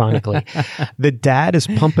Norway, ironically. The dad is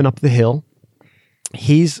pumping up the hill.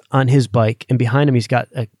 He's on his bike, and behind him, he's got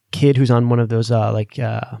a kid who's on one of those, what do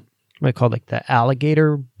I call it, like the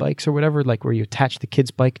alligator bikes or whatever, like where you attach the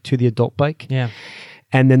kid's bike to the adult bike. Yeah.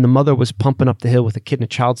 And then the mother was pumping up the hill with a kid in a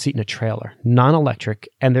child seat in a trailer, non-electric,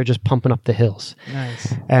 and they're just pumping up the hills.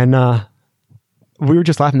 Nice. And we were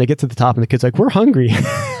just laughing. They get to the top, and the kid's like, "We're hungry."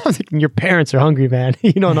 I was like, "Your parents are hungry, man.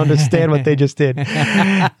 You don't understand what they just did."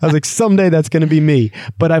 I was like, "Someday that's going to be me."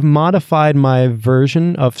 But I've modified my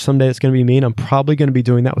version of someday it's going to be me, and I'm probably going to be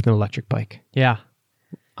doing that with an electric bike. Yeah.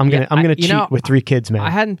 I'm gonna cheat with 3 kids, man. I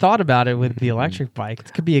hadn't thought about it with the electric bike.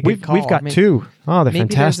 It could be a good call. We've got 2. Oh, they're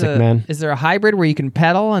fantastic, man. Is there a hybrid where you can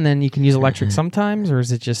pedal and then you can use electric sometimes, or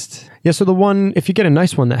is it just? Yeah. So the one, if you get a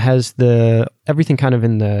nice one that has everything kind of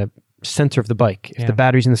in the center of the bike, if the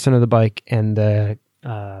battery's in the center of the bike and the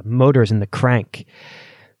motor's in the crank,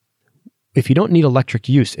 if you don't need electric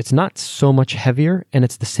use, it's not so much heavier, and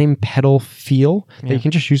it's the same pedal feel that you can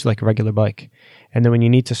just use like a regular bike. And then when you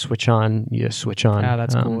need to switch on, you switch on. Oh,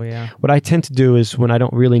 that's cool, yeah. What I tend to do is when I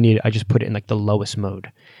don't really need it, I just put it in like the lowest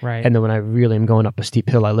mode. Right. And then when I really am going up a steep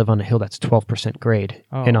hill, I live on a hill that's 12% grade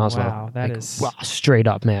in Oslo. Wow, that is... Wow, straight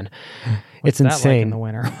up, man. What's it's that insane. like in the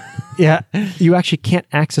winter? Yeah. You actually can't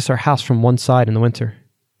access our house from one side in the winter.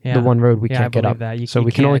 Yeah. The one road we can't get up. So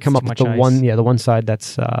we can only come up with the one side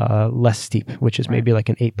that's less steep, which is maybe like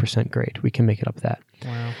an 8% grade. We can make it up that.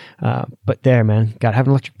 Wow. But there, man, got to have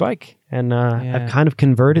an electric bike. And I've kind of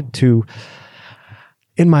converted to,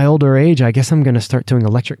 in my older age, I guess I'm going to start doing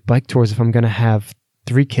electric bike tours if I'm going to have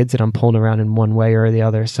 3 kids that I'm pulling around in one way or the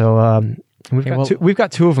other. So we've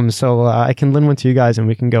got 2 of them, so I can lend one to you guys and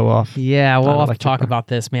we can go off. Yeah, we'll have to talk about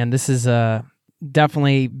this, man. This is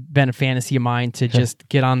definitely been a fantasy of mine to just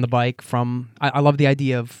get on the bike from... I love the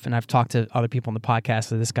idea of, and I've talked to other people on the podcast,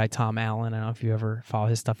 so this guy, Tom Allen, I don't know if you ever follow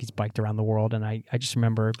his stuff, he's biked around the world, and I just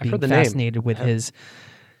remember being fascinated with his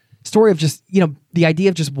story of just, the idea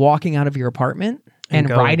of just walking out of your apartment and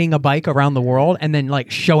riding a bike around the world and then like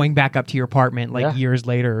showing back up to your apartment like years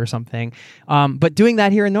later or something. But doing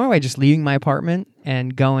that here in Norway, just leaving my apartment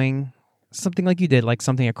and going something like you did, like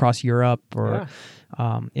something across Europe or...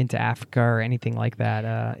 into Africa or anything like that.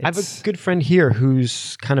 I have a good friend here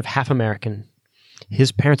who's kind of half American.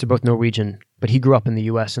 His parents are both Norwegian, but he grew up in the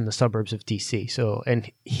U.S. in the suburbs of D.C. And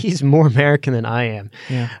he's more American than I am.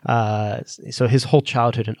 Yeah. So his whole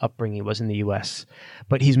childhood and upbringing was in the U.S.,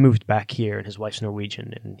 but he's moved back here, and his wife's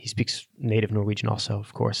Norwegian, and he speaks native Norwegian also,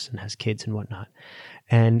 of course, and has kids and whatnot.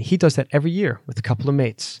 And he does that every year with a couple of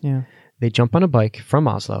mates. Yeah. They jump on a bike from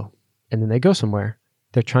Oslo, and then they go somewhere.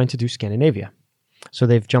 They're trying to do Scandinavia. So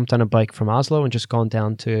they've jumped on a bike from Oslo and just gone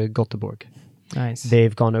down to Göteborg. Nice.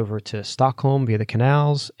 They've gone over to Stockholm via the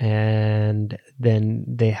canals, and then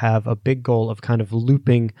they have a big goal of kind of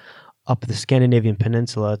looping up the Scandinavian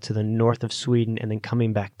peninsula to the north of Sweden and then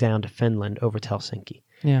coming back down to Finland over to Helsinki.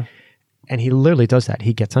 Yeah. And he literally does that.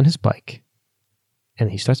 He gets on his bike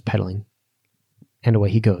and he starts pedaling, and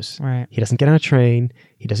away he goes. Right. He doesn't get on a train.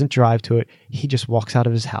 He doesn't drive to it. He just walks out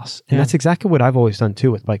of his house. And that's exactly what I've always done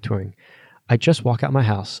too with bike touring. I just walk out my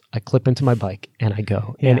house, I clip into my bike, and I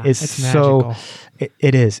go. Yeah, and it's so magical.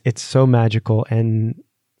 It is. It's so magical, and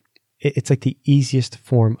it's like the easiest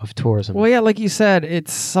form of tourism. Well, yeah, like you said,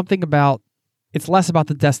 it's something about, it's less about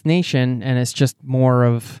the destination, and it's just more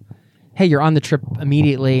of, hey, you're on the trip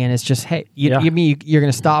immediately, and it's just, hey, you're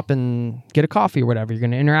going to stop and get a coffee or whatever. You're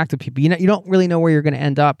going to interact with people. You don't really know where you're going to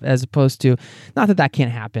end up, as opposed to, not that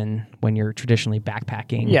can't happen when you're traditionally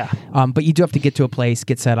backpacking. Yeah. But you do have to get to a place,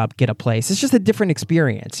 get set up, get a place. It's just a different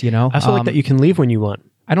experience, I also like that you can leave when you want.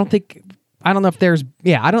 I don't know if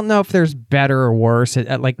there's better or worse.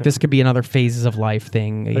 This could be another phases of life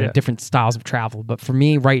thing, different styles of travel. But for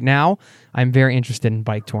me right now, I'm very interested in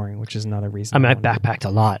bike touring, which is another reason. I backpacked a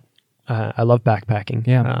lot. I love backpacking.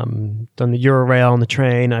 Yeah. Done the Eurorail on the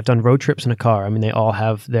train. I've done road trips in a car. I mean, they all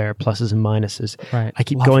have their pluses and minuses. Right. I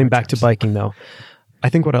keep going back to biking, though. I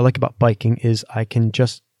think what I like about biking is I can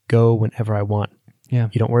just go whenever I want. Yeah.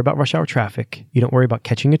 You don't worry about rush hour traffic. You don't worry about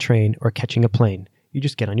catching a train or catching a plane. You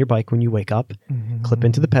just get on your bike when you wake up, clip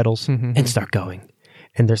into the pedals, and start going.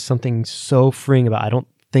 And there's something so freeing about it. I don't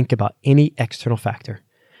think about any external factor.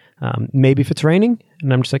 Maybe if it's raining,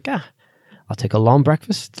 and I'm just like, I'll take a long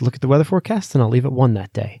breakfast, look at the weather forecast, and I'll leave at 1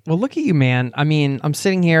 that day. Well, look at you, man. I mean, I'm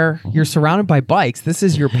sitting here. You're surrounded by bikes. This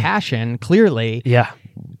is your passion, clearly. Yeah.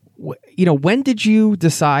 When did you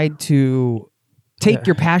decide to take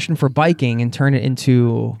your passion for biking and turn it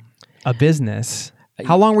into a business?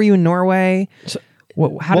 How long were you in Norway?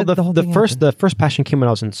 How did the whole thing happen? The first passion came when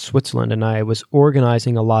I was in Switzerland, and I was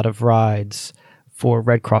organizing a lot of rides for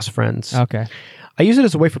Red Cross friends. Okay. I use it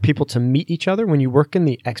as a way for people to meet each other. When you work in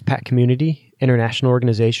the expat community, international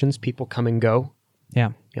organizations, people come and go.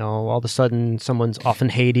 Yeah. All of a sudden, someone's off in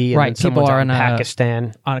Haiti, and Right, then people someone's are out in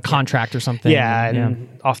Pakistan. On a contract or something. Yeah,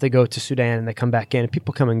 and off they go to Sudan, and they come back in, and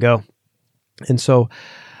people come and go. And so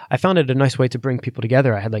I found it a nice way to bring people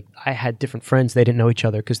together. I had different friends. They didn't know each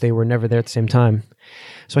other because they were never there at the same time.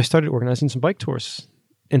 So I started organizing some bike tours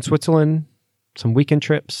in Switzerland, some weekend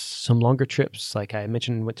trips, some longer trips. Like I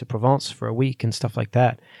mentioned, went to Provence for a week and stuff like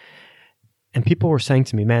that. And people were saying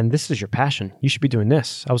to me, man, this is your passion. You should be doing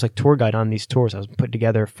this. I was like tour guide on these tours. I was putting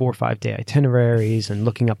together 4 or 5 day itineraries and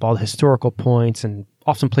looking up all the historical points and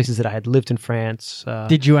often places that I had lived in France.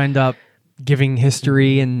 Did you end up giving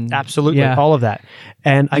history and absolutely all of that?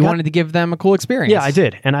 And I wanted to give them a cool experience. Yeah, I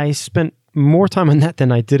did. And I spent more time on that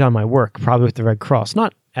than I did on my work, probably with the Red Cross.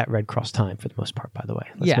 Not at Red Cross time for the most part, by the way.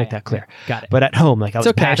 Let's make that clear. Got it. But at home, like I was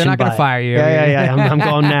okay. passionate. They're not going to fire you. Yeah. I'm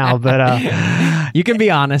going now, but you can be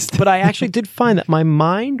honest. But I actually did find that my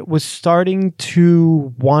mind was starting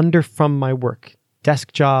to wander from my work.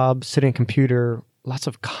 Desk job, sitting at a computer, lots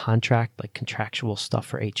of contractual stuff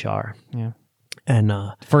for HR. Yeah. And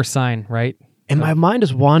first sign, right? And my mind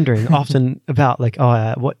is wandering often about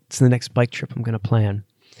what's the next bike trip I'm going to plan.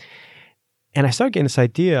 And I started getting this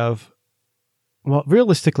idea of, well,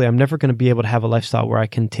 realistically, I'm never going to be able to have a lifestyle where I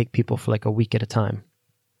can take people for like a week at a time.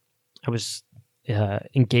 I was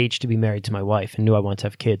engaged to be married to my wife and knew I wanted to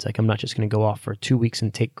have kids. Like I'm not just going to go off for 2 weeks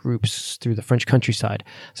and take groups through the French countryside.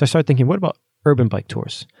 So I started thinking, what about urban bike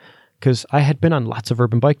tours? Because I had been on lots of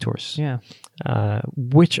urban bike tours. Yeah.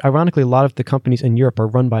 Which ironically, a lot of the companies in Europe are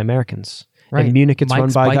run by Americans. Right. In Munich, it's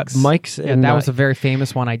run by Mike's. Yeah, and that was a very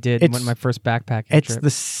famous one I did when my first backpacking trip.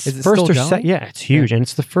 It's the first or second. Yeah, it's huge. And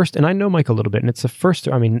it's the first, and I know Mike a little bit, and it's the first,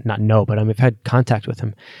 not know, but I've had contact with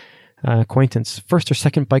him, acquaintance, first or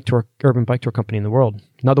second urban bike tour company in the world.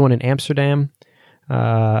 Another one in Amsterdam,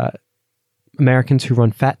 Americans who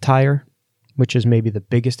run Fat Tire, which is maybe the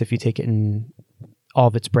biggest if you take it in all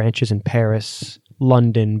of its branches in Paris,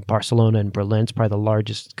 London, Barcelona, and Berlin. It's probably the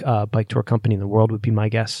largest bike tour company in the world, would be my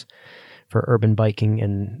guess, for urban biking,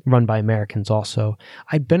 and run by Americans also.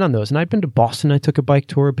 I'd been on those, and I'd been to Boston. I took a bike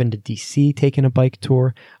tour, been to DC, taking a bike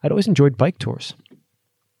tour. I'd always enjoyed bike tours.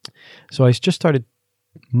 So I just started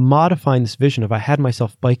modifying this vision of I had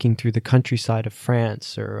myself biking through the countryside of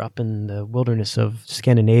France or up in the wilderness of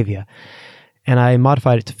Scandinavia. And I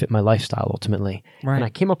modified it to fit my lifestyle ultimately. Right. And I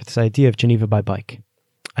came up with this idea of Geneva by bike.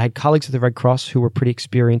 I had colleagues at the Red Cross who were pretty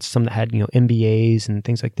experienced, some that had, MBAs and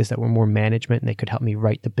things like this that were more management, and they could help me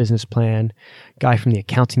write the business plan. Guy from the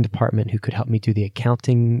accounting department who could help me do the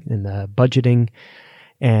accounting and the budgeting.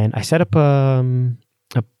 And I set up a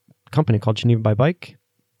company called Geneva by Bike.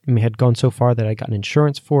 And we had gone so far that I got an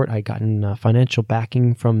insurance for it. I gotten financial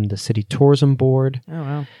backing from the city tourism board. Oh,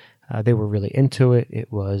 wow. They were really into it.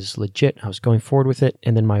 It was legit. I was going forward with it.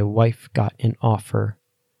 And then my wife got an offer.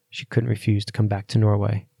 She couldn't refuse to come back to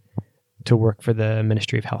Norway to work for the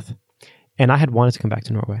Ministry of Health. And I had wanted to come back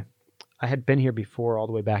to Norway. I had been here before, all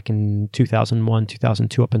the way back in 2001,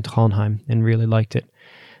 2002, up in Trondheim, and really liked it.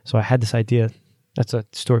 So I had this idea. That's a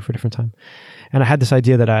story for a different time. And I had this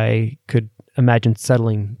idea that I could imagine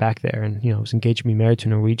settling back there. And, I was engaged to be married to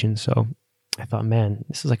a Norwegian. So I thought, man,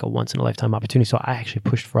 this is like a once-in-a-lifetime opportunity. So I actually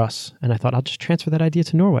pushed for us. And I thought, I'll just transfer that idea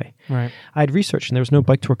to Norway. Right. I had researched, and there was no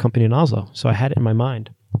bike tour company in Oslo. So I had it in my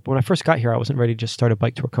mind. But when I first got here, I wasn't ready to just start a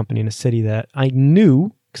bike tour company in a city that I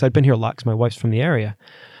knew, because I'd been here a lot because my wife's from the area,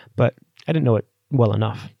 but I didn't know it well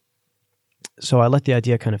enough. So I let the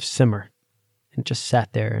idea kind of simmer and just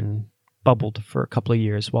sat there and bubbled for a couple of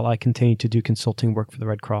years while I continued to do consulting work for the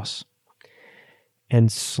Red Cross. And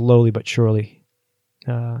slowly but surely,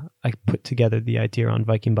 I put together the idea on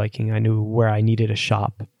Viking Biking. I knew where I needed a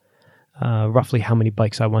shop. Roughly how many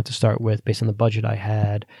bikes I want to start with based on the budget I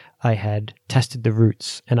had. I had tested the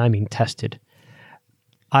routes, and I mean tested.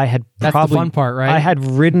 That's the fun part, right? I had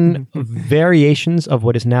ridden variations of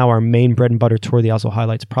what is now our main bread and butter tour, the Oslo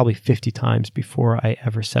Highlights, probably 50 times before I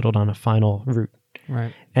ever settled on a final route.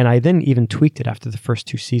 Right. And I then even tweaked it after the first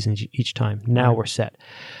 2 seasons each time. Now we're set.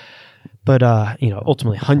 But,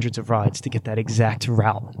 ultimately hundreds of rides to get that exact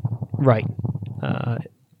route right.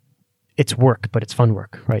 It's work, but it's fun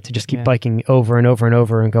work, right? To just keep biking over and over and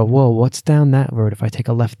over and go, whoa, what's down that road if I take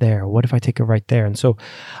a left there? What if I take a right there? And so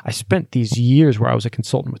I spent these years where I was a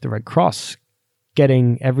consultant with the Red Cross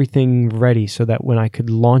getting everything ready so that when I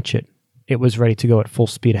could launch it it was ready to go at full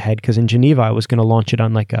speed ahead, because in Geneva, I was going to launch it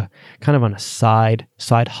on like a kind of on a side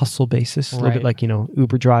hustle basis, a little bit like,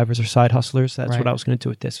 Uber drivers or side hustlers. That's what I was going to do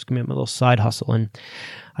with this. It was going to be my little side hustle, and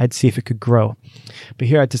I'd see if it could grow. But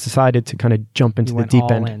here I just decided to kind of jump into the deep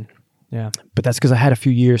end. Yeah. But that's because I had a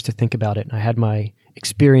few years to think about it. I had my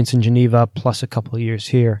experience in Geneva plus a couple of years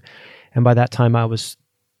here. And by that time I was,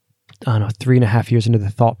 3.5 years into the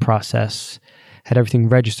thought process, had everything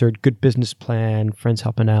registered, good business plan, friends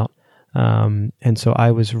helping out. And so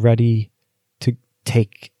I was ready to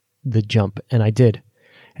take the jump, and I did.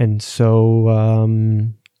 And so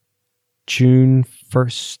June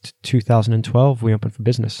 1st, 2012, we opened for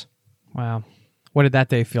business. Wow. What did that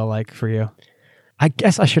day feel like for you? I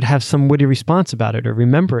guess I should have some witty response about it or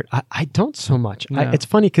remember it. I don't so much. No. It's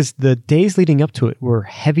funny because the days leading up to it were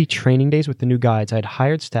heavy training days with the new guides. I had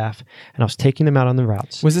hired staff and I was taking them out on the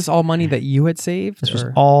routes. Was this all money that you had saved? This was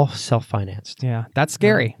all self-financed. Yeah, that's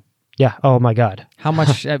scary. Yeah. Oh my God. How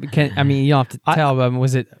much? You don't have to tell, but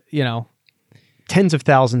was it, Tens of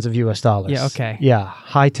thousands of US dollars. Yeah, okay. Yeah,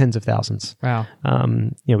 high tens of thousands. Wow.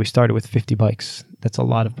 We started with 50 bikes. That's a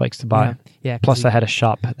lot of bikes to buy. Yeah. Plus I had a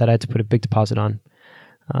shop that I had to put a big deposit on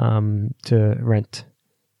to rent.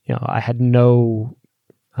 I had no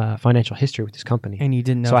financial history with this company. And you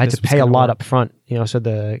didn't know. So I had to pay a lot up front. So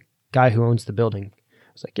the guy who owns the building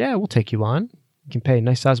was like, yeah, we'll take you on. You can pay a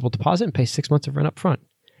nice sizable deposit and pay 6 months of rent up front.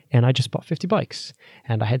 And I just bought 50 bikes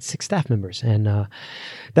and I had 6 staff members. And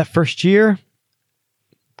that first year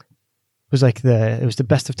was like it was the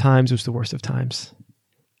best of times. It was the worst of times,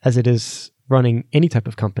 as it is running any type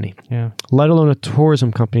of company, let alone a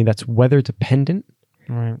tourism company that's weather dependent.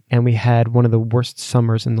 Right. And we had one of the worst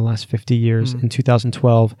summers in the last 50 years. In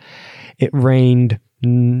 2012, it rained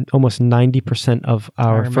almost 90% of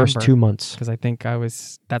our first 2 months. Because I think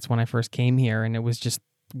that's when I first came here, and it was just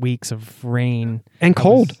weeks of rain. And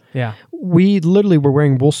cold. Yeah. We literally were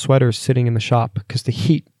wearing wool sweaters sitting in the shop because the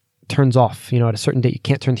heat turns off. At a certain date, you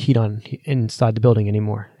can't turn the heat on inside the building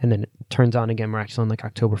anymore. And then it turns on again miraculously on like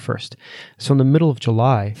October 1st. So in the middle of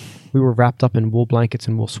July, we were wrapped up in wool blankets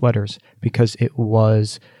and wool sweaters because it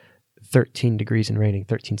was 13 degrees and raining,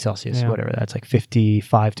 13 Celsius, whatever. That's like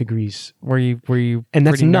 55 degrees. Were you and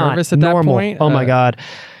that's pretty not nervous at normal. that point? Oh my God.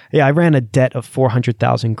 Yeah, I ran a debt of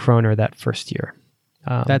 400,000 kroner that first year.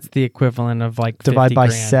 That's the equivalent of like 50 divide by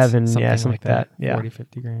grand, 7, something like that. Yeah. 40,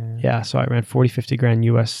 50 grand. Yeah, so I ran 40, 50 grand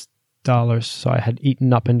US dollars. So I had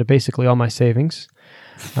eaten up into basically all my savings.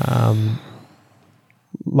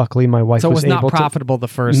 Luckily, my wife was able to... So it was not profitable the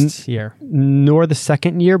first year? Nor the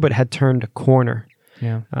second year, but had turned a corner.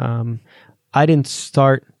 Yeah. I didn't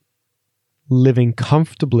start living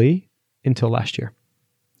comfortably until last year.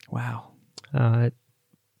 Wow.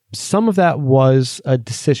 Some of that was a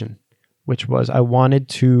decision, which was I wanted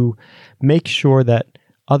to make sure that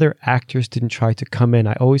other actors didn't try to come in.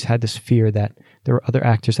 I always had this fear that there were other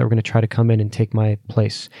actors that were going to try to come in and take my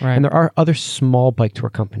place. Right. And there are other small bike tour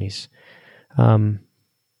companies.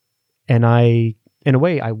 And I, in a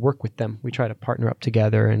way, I work with them. We try to partner up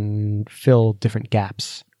together and fill different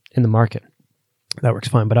gaps in the market. That works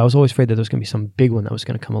fine. But I was always afraid that there was going to be some big one that was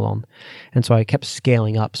going to come along. And so I kept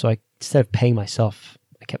scaling up. So instead of paying myself,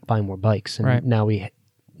 I kept buying more bikes. And now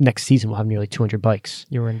next season we'll have nearly 200 bikes.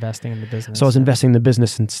 You were investing in the business. So I was investing in the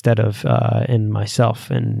business instead of in myself,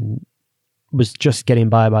 and was just getting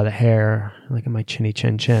by the hair, like in my chinny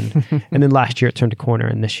chin. And then last year it turned a corner,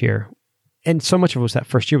 and this year, and so much of it was that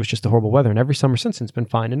first year was just the horrible weather, and every summer since then has been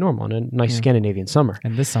fine and normal, and a nice Scandinavian summer.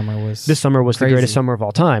 And this summer was the greatest summer of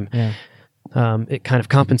all time. Yeah. It kind of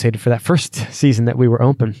compensated for that first season that we were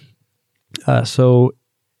open. So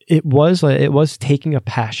it was taking a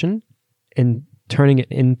passion and turning it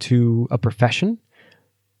into a profession,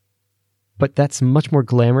 but that's much more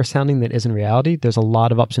glamour sounding than it is in reality. There's a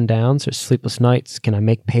lot of ups and downs. There's sleepless nights. Can I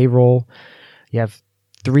make payroll? You have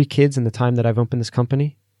 3 kids in the time that I've opened this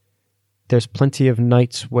company. There's plenty of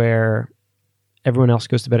nights where everyone else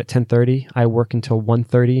goes to bed at 10:30. I work until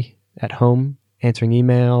 1:30 at home, answering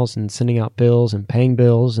emails and sending out bills and paying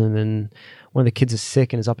bills. And then one of the kids is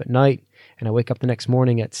sick and is up at night, and I wake up the next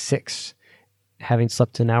morning at 6, having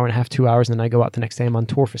slept an hour and a half, 2 hours, and then I go out the next day. I'm on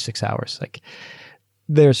tour for 6 hours. Like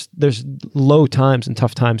there's low times and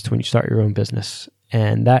tough times to when you start your own business,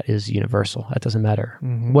 and that is universal. That doesn't matter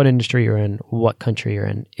what industry you're in, what country you're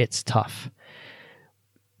in. It's tough.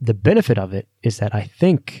 The benefit of it is that I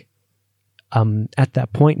think at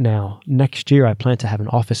that point now, next year, I plan to have an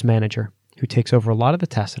office manager who takes over a lot of the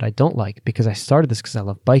tasks that I don't like, because I started this because I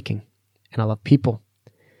love biking and I love people.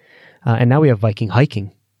 And now we have Viking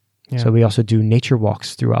hiking. Yeah. So we also do nature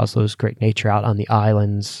walks through Oslo's great nature, out on the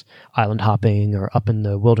islands, island hopping, or up in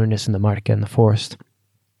the wilderness in the Marka in the forest.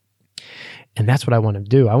 And that's what I want to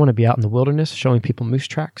do. I want to be out in the wilderness showing people moose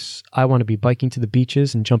tracks. I want to be biking to the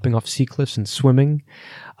beaches and jumping off sea cliffs and swimming.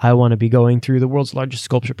 I want to be going through the world's largest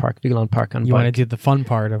sculpture park, Vigeland Park, on You bike. want to do the fun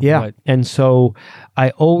part of Yeah. what... And so I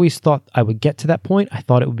always thought I would get to that point. I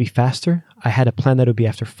thought it would be faster. I had a plan that it would be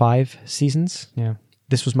after 5 seasons. Yeah.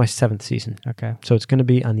 This was my 7th season. Okay. So it's going to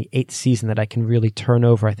be on the 8th season that I can really turn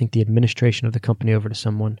over, I think, the administration of the company over to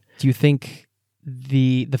someone. Do you think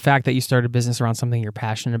the fact that you started a business around something you're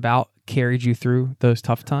passionate about carried you through those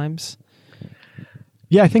tough times?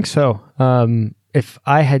 Yeah, I think so. If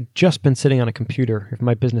I had just been sitting on a computer, if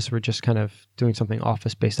my business were just kind of doing something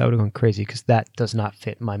office-based, I would have gone crazy because that does not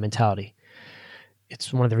fit my mentality.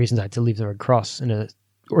 It's one of the reasons I had to leave the Red Cross in an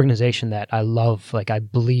organization that I love. Like, I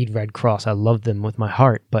bleed Red Cross. I love them with my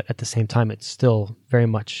heart, but at the same time, it's still very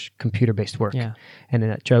much computer-based work. Yeah. And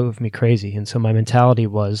that drove me crazy. And so my mentality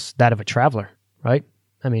was that of a traveler, right?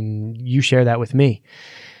 I mean, you share that with me.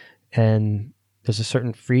 And there's a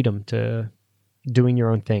certain freedom to doing your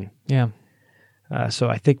own thing. Yeah. So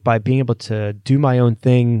I think by being able to do my own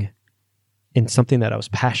thing in something that I was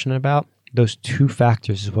passionate about, those 2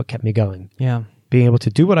 factors is what kept me going. Yeah. Being able to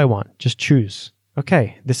do what I want, just choose.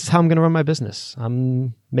 Okay, this is how I'm going to run my business.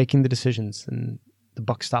 I'm making the decisions and the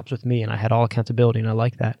buck stops with me, and I had all accountability, and I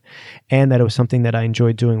like that. And that it was something that I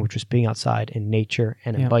enjoyed doing, which was being outside in nature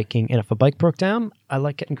and in biking. And if a bike broke down, I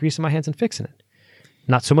like getting grease in my hands and fixing it.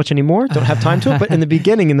 Not so much anymore. Don't have time to it. But in the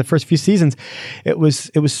beginning, in the first few seasons, it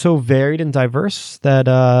was so varied and diverse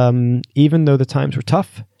that even though the times were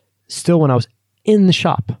tough, still when I was in the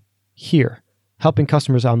shop here, helping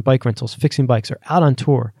customers out on bike rentals, fixing bikes, or out on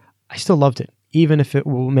tour, I still loved it, even if it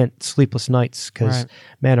meant sleepless nights. Because,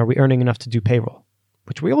 man, are we earning enough to do payroll?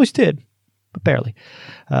 Which we always did, but barely.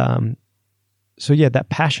 So, yeah, that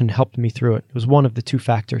passion helped me through it. It was one of the 2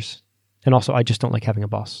 factors. And also, I just don't like having a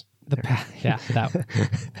boss.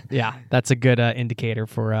 That's a good indicator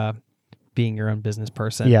for being your own business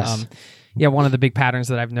person. Yes. One of the big patterns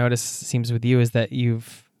that I've noticed seems with you is that you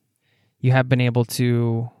have been able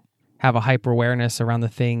to have a hyper awareness around the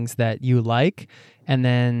things that you like, and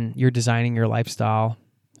then you're designing your lifestyle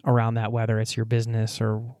around that, whether it's your business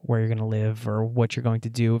or where you're going to live or what you're going to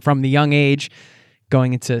do from the young age,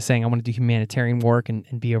 going into saying, I want to do humanitarian work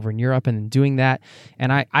and be over in Europe and doing that.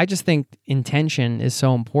 And I just think intention is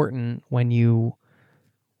so important when you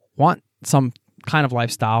want some kind of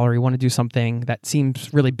lifestyle or you want to do something that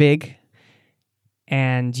seems really big,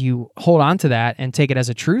 and you hold on to that and take it as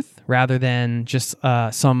a truth rather than just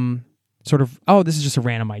some sort of, oh, this is just a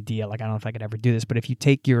random idea. Like, I don't know if I could ever do this. But if you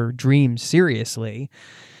take your dreams seriously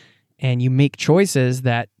and you make choices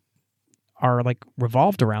that are like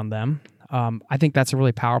revolved around them, I think that's a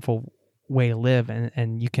really powerful way to live,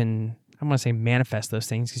 and you can, I don't want to say manifest those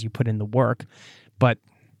things because you put in the work, but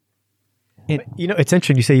it's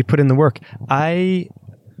interesting you say you put in the work.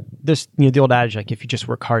 There's the old adage, like, if you just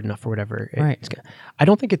work hard enough or whatever. I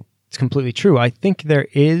don't think it's completely true. I think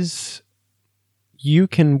you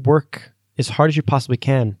can work as hard as you possibly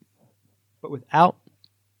can, but without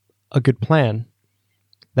a good plan,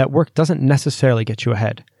 that work doesn't necessarily get you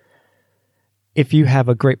ahead. If you have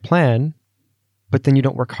a great plan, but then you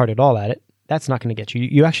don't work hard at all at it, that's not going to get you.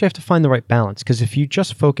 You actually have to find the right balance, because if you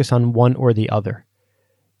just focus on one or the other,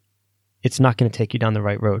 it's not going to take you down the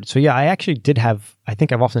right road. So yeah, I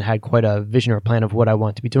think I've often had quite a vision or a plan of what I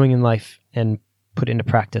want to be doing in life and put it into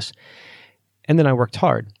practice. And then I worked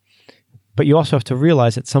hard. But you also have to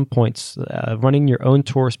realize at some points, running your own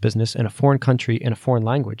tourist business in a foreign country in a foreign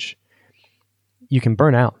language, you can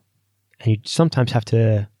burn out. And you sometimes have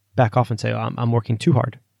to back off and say, oh, I'm working too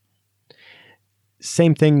hard.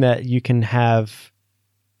 Same thing that you can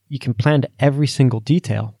plan to every single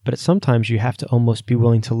detail, but sometimes you have to almost be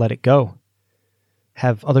willing to let it go.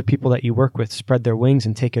 Have other people that you work with spread their wings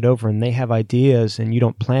and take it over, and they have ideas, and you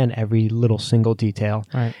don't plan every little single detail.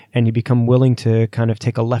 Right. And you become willing to kind of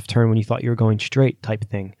take a left turn when you thought you were going straight type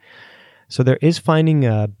thing. So there is finding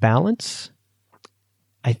a balance.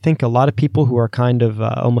 I think a lot of people who are kind of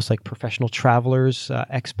almost like professional travelers,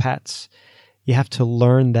 expats, you have to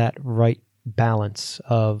learn that right balance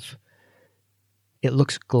of, it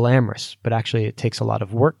looks glamorous, but actually it takes a lot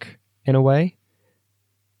of work in a way.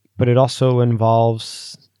 But it also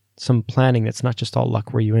involves some planning that's not just all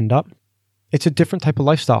luck where you end up. It's a different type of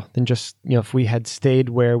lifestyle than just, if we had stayed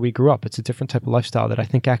where we grew up. It's a different type of lifestyle that I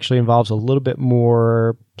think actually involves a little bit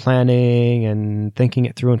more planning and thinking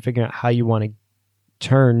it through and figuring out how you want to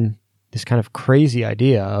turn this kind of crazy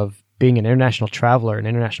idea of being an international traveler and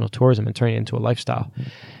international tourism and turning it into a lifestyle.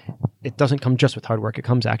 It doesn't come just with hard work. It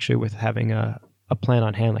comes actually with having a plan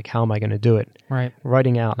on hand, like, how am I going to do it? Right.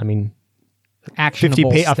 Writing out. I mean,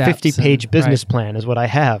 Actionable a steps 50-page and- business right. plan is what I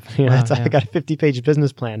have. You know, Wow, I got a 50-page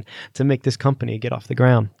business plan to make this company get off the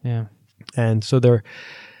ground. Yeah. And so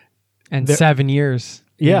And There- 7 years.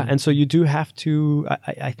 yeah, and so you do have to.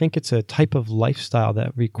 I think it's a type of lifestyle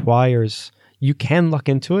that requires you can luck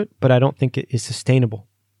into it, but I don't think it is sustainable.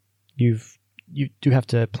 You do have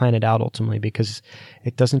to plan it out ultimately because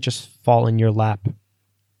it doesn't just fall in your lap.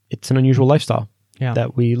 It's an unusual lifestyle Yeah.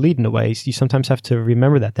 that we lead in a way. You sometimes have to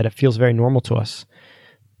remember that it feels very normal to us,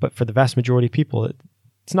 but for the vast majority of people,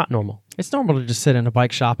 it's not normal. It's normal to just sit in a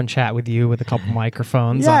bike shop and chat with you with a couple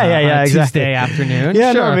microphones Yeah, on a exactly. Tuesday afternoon.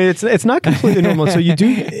 Yeah, Sure. no, I mean it's not completely normal. So you do,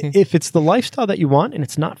 if it's the lifestyle that you want, and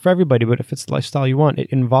it's not for everybody, but if it's the lifestyle you want, it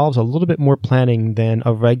involves a little bit more planning than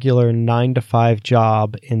a regular 9-to-5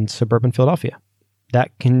 job in suburban Philadelphia.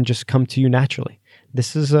 That can just come to you naturally.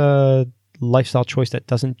 This is a lifestyle choice that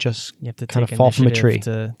doesn't just You have to kind of take fall from a initiative tree.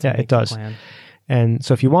 to Yeah, make it does. the plan. And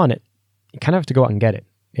so if you want it, you kind of have to go out and get it.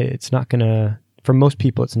 It's not going to, for most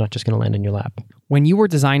people, it's not just going to land in your lap. When you were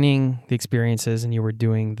designing the experiences and you were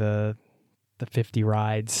doing the 50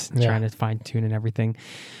 rides, Yeah. trying to fine tune and everything,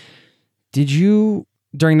 did you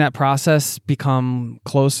during that process become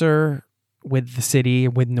closer with the city,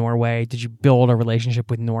 with Norway? Did you build a relationship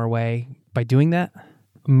with Norway by doing that?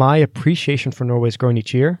 My appreciation for Norway is growing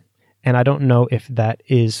each year. And I don't know if that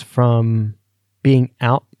is from being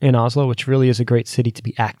out in Oslo, which really is a great city to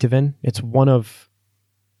be active in. It's one of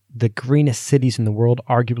the greenest cities in the world,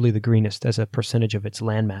 arguably the greenest as a percentage of its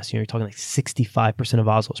landmass. You know, you're talking like 65% of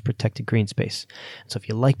Oslo is protected green space. So if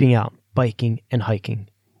you like being out, biking and hiking,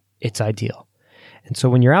 it's ideal. And so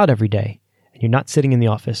when you're out every day and you're not sitting in the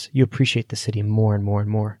office, you appreciate the city more and more and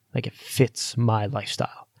more. Like it fits my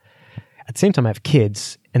lifestyle. At the same time, I have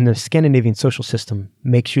kids, and the Scandinavian social system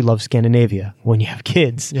makes you love Scandinavia when you have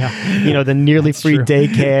kids. Yeah. You know, the nearly That's free true.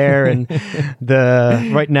 daycare,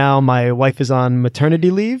 and right now my wife is on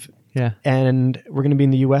maternity leave, Yeah. and we're going to be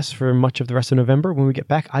in the U.S. for much of the rest of November. When we get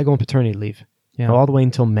back, I go on paternity leave Yeah. all the way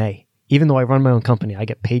until May. Even though I run my own company, I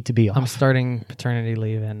get paid to be off. I'm starting paternity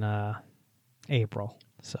leave in April.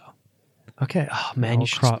 So Okay. Oh man, I'll you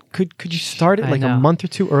should, cro- could you start it I like a know. month or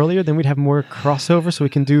two earlier? Then we'd have more crossover, so we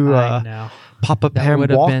can do I know. pop-up That parent would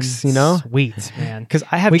have walks. been You know, sweet, man. because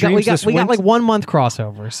I have We got dreams this we got winter. like 1 month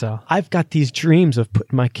crossover, so I've got these dreams of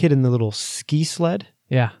putting my kid in the little ski sled,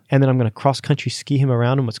 yeah. and then I'm going to cross-country ski him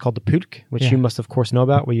around in what's called the pulk, which Yeah. you must, of course, know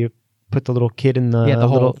about, where you put the little kid in the Yeah, the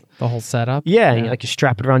little... whole setup. Yeah, and you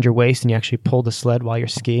strap it around your waist, and you actually pull the sled while you're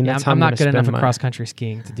skiing. Yeah, That's how I'm not gonna good enough spend at my- cross country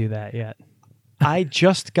skiing to do that yet. I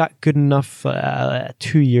just got good enough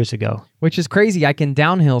 2 years ago. Which is crazy. I can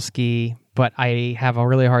downhill ski, but I have a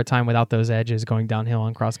really hard time without those edges going downhill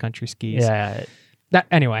on cross country skis. Yeah,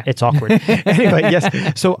 Anyway. it's awkward. Anyway,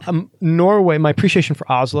 yes. So Norway, my appreciation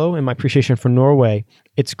for Oslo and my appreciation for Norway,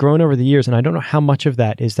 it's grown over the years, and I don't know how much of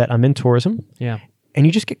that is that I'm in tourism. Yeah. And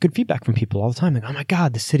you just get good feedback from people all the time. Like, oh my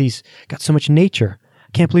God, the city's got so much nature.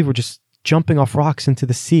 I can't believe we're just jumping off rocks into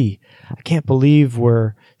the sea. I can't believe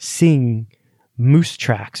we're seeing moose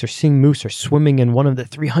tracks or seeing moose or swimming in one of the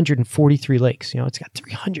 343 lakes. You know, it's got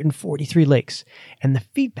 343 lakes. And the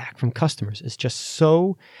feedback from customers is just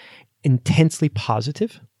so intensely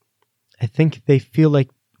positive. I think they feel like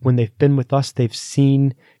when they've been with us, they've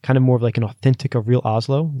seen kind of more of like an authentic, a real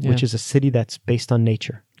Oslo, which Yeah. is a city that's based on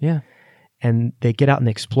nature. Yeah. And they get out and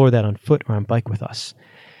they explore that on foot or on bike with us.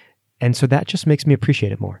 And so that just makes me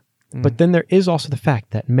appreciate it more. But then there is also the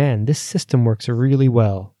fact that, man, this system works really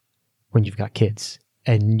well when you've got kids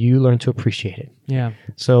and you learn to appreciate it. Yeah.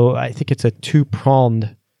 So I think it's a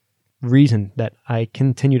two-pronged reason that I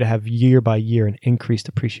continue to have year by year an increased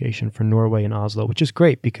appreciation for Norway and Oslo, which is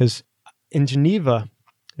great because in Geneva,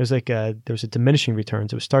 there was a diminishing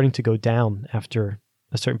returns. It was starting to go down after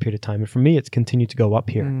a certain period of time. And for me, it's continued to go up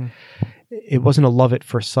here. It wasn't a love at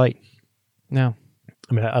first sight. No.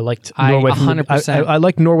 I mean, I liked I Norway. 100%. I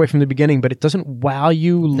liked Norway from the beginning, but it doesn't wow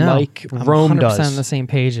you like I'm Rome 100% does. on the same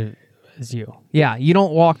page as you. Yeah. You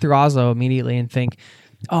don't walk through Oslo immediately and think,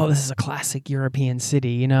 oh, this is a classic European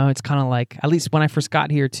city. You know, it's kind of like, at least when I first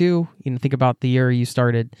got here too, you know, think about the year you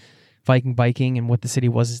started Viking biking and what the city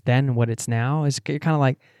was then and what it's now. It's kind of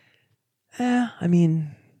like, I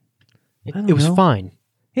mean, I don't It was know. fine.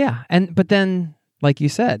 Yeah. But then, like you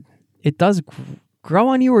said, it does grow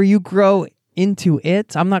on you or you grow into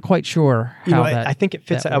it. I'm not quite sure how You know, that I think it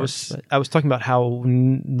fits. that I works, but- was talking about how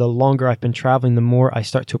the longer I've been traveling, the more I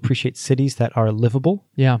start to appreciate cities that are livable,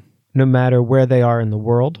 Yeah, no matter where they are in the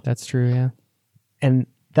world. that's true. Yeah. And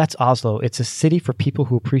that's Oslo. It's a city for people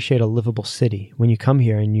who appreciate a livable city. When you come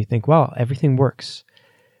here and you think, wow, everything works.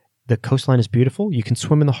 The coastline is beautiful. You can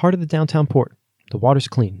swim in the heart of the downtown port. The water's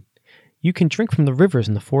clean. You can drink from the rivers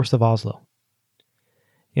in the forest of Oslo.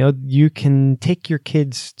 You can take your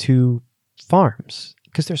kids to farms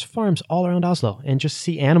because there's farms all around Oslo and just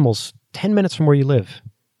see animals 10 minutes from where you live.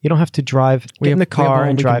 You don't have to drive, get in the car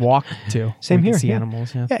and drive. We can walk to. Same we here. Can see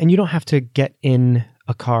animals. Yeah. And you don't have to get in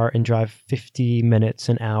a car and drive 50 minutes,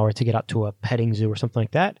 an hour to get out to a petting zoo or something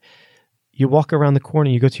like that. You walk around the corner,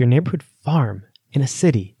 you go to your neighborhood farm in a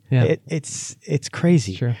city. Yeah. It's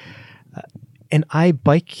crazy. Sure. And I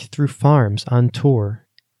bike through farms on tour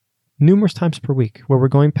numerous times per week where we're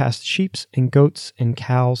going past sheep and goats and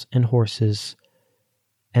cows and horses.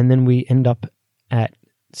 And then we end up at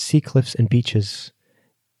sea cliffs and beaches.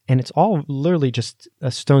 And it's all literally just a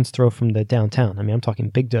stone's throw from the downtown. I mean, I'm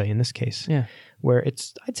talking Bygdøy in this case. Yeah. Where I'd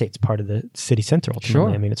say it's part of the city center ultimately. Sure.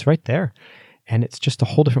 I mean, it's right there. And it's just a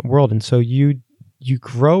whole different world. And so you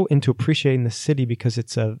grow into appreciating the city because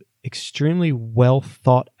it's a extremely well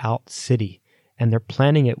thought out city. And they're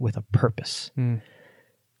planning it with a purpose.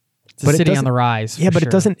 It's a city on the rise. Yeah, but sure.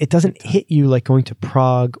 it doesn't hit you like going to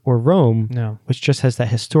Prague or Rome, No. which just has that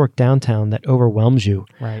historic downtown that overwhelms you.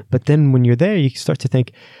 Right. But then when you're there, you start to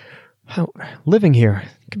think, how living here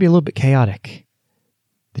could be a little bit chaotic.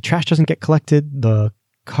 The trash doesn't get collected. The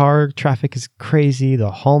car traffic is crazy. The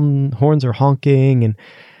horns are honking. And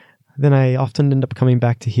then I often end up coming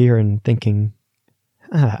back to here and thinking,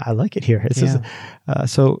 I like it here. It's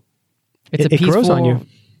so it's a it peaceful, grows on you.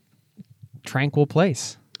 tranquil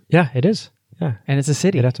place. Yeah, it is. Yeah. And it's a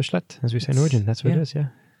city. Rett og slett, as we say in Norwegian. That's what it is, yeah.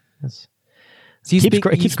 That's, So you keeps speak, gr-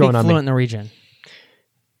 it you keeps speak growing on me. fluent Norwegian.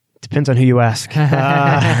 Depends on who you ask.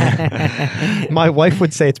 My wife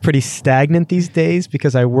would say it's pretty stagnant these days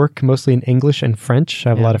because I work mostly in English and French. I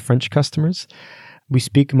have a lot of French customers. We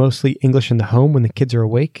speak mostly English in the home when the kids are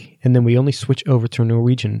awake, and then we only switch over to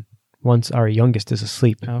Norwegian once our youngest is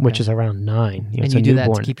asleep, which is around 9. And it's you a do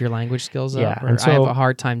newborn. that to keep your language skills up? Yeah, Or and I have so- a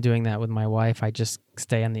hard time doing that with my wife. I just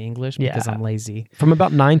stay on the English because I'm lazy. From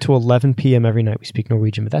about 9 to 11 p.m. every night, we speak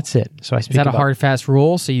Norwegian, but that's it. So I speak Is that a about- hard, fast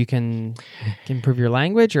rule so you can improve your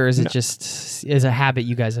language, or is it just is a habit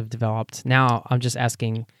you guys have developed? Now I'm just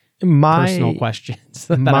asking personal questions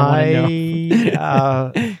that I want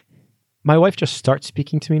to know. My wife just starts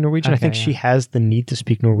speaking to me Norwegian. I think she has the need to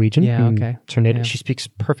speak Norwegian. Yeah, okay. It's her native. Yeah. She speaks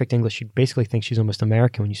perfect English. You basically think she's almost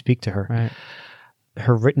American when you speak to her. Right.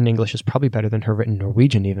 Her written English is probably better than her written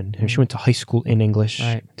Norwegian even. She went to high school in English,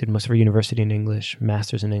 did most of her university in English,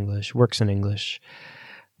 master's in English, works in English.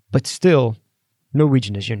 But still,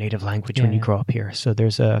 Norwegian is your native language when you grow up here. So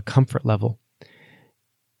there's a comfort level.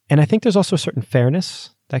 And I think there's also a certain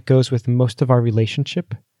fairness that goes with most of our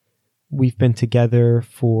relationship. We've been together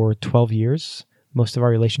for 12 years. Most of our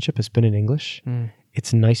relationship has been in English.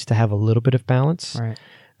 It's nice to have a little bit of balance. Right.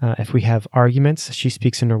 If we have arguments, she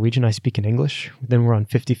speaks in Norwegian, I speak in English. Then we're on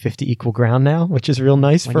 50-50 equal ground now, which is real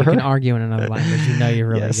nice When for you her. can argue in another language, you know you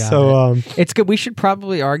really got so, it. It's good. We should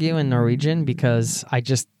probably argue in Norwegian because I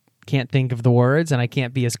just can't think of the words and I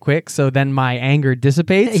can't be as quick. So then my anger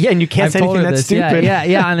dissipates. Yeah, and you can't say told anything her that's this. stupid.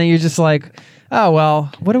 Yeah. And then you're just like, oh,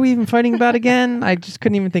 well, what are we even fighting about again? I just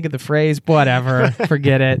couldn't even think of the phrase. Whatever.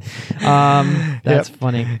 Forget it. That's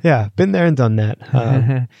funny. Yeah, been there and done that.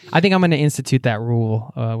 I think I'm going to institute that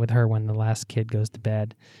rule with her when the last kid goes to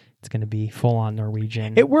bed. It's going to be full on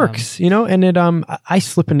Norwegian. It works, and it I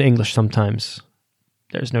slip into English sometimes.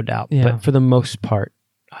 There's no doubt. Yeah. But for the most part,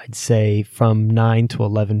 I'd say from 9 to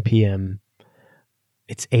 11 p.m.,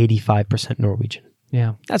 it's 85% Norwegian.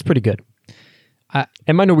 Yeah. That's pretty good.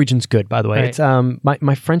 And my Norwegian's good, by the way. Right. It's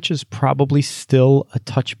my French is probably still a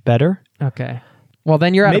touch better. Okay. Well,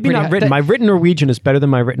 then you're at Maybe a pretty not written. My written Norwegian is better than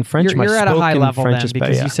my written French. You're at a high level French then is because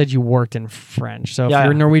better, you said you worked in French. So if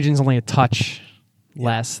your Norwegian's only a touch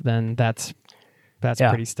less, then that's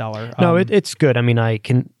pretty stellar. No, it's good. I mean, I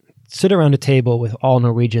can sit around a table with all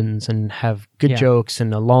Norwegians and have good jokes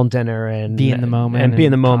and a long dinner and be in the moment and be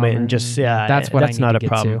in the moment comment. and just that's what I need not to a get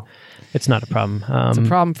problem. to. It's not a problem. It's a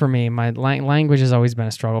problem for me. My language has always been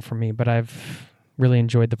a struggle for me, but I've really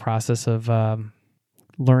enjoyed the process of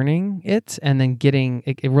learning it and then getting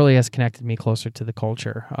it really has connected me closer to the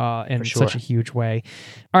culture in such a huge way.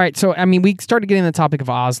 All right. So, I mean, we started getting the topic of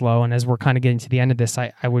Oslo, and as we're kind of getting to the end of this,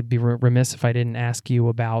 I would be remiss if I didn't ask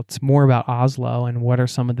you more about Oslo and what are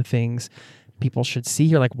some of the things people should see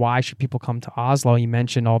here. Like, why should people come to Oslo? You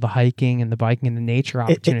mentioned all the hiking and the biking and the nature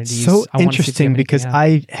opportunities. It's so interesting because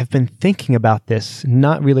I have been thinking about this,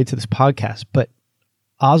 not related to this podcast, but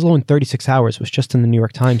Oslo in 36 hours was just in the New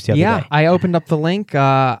York Times the other day. Yeah, I opened up the link.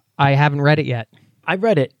 I haven't read it yet. I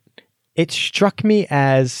read it. It struck me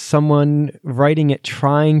as someone writing it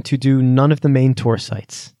trying to do none of the main tour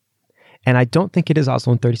sites. And I don't think it is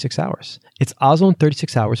Oslo in 36 hours. It's Oslo in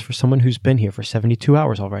 36 hours for someone who's been here for 72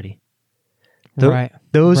 hours already.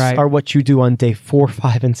 Those Right. are what you do on day 4,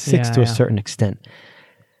 5, and 6 Yeah, to a yeah. certain extent.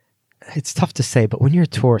 It's tough to say, but when you're a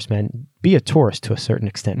tourist, man, be a tourist to a certain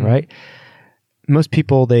extent, Mm-hmm. right? Most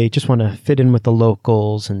people, they just want to fit in with the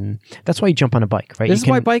locals, and that's why you jump on a bike, right? This is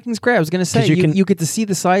why biking's great. I was going to say, 'cause you you, can- you get to see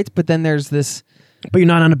the sights, but then there's this... But you're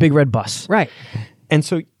not on a big red bus. Right. And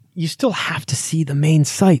so you still have to see the main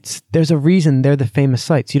sites. There's a reason they're the famous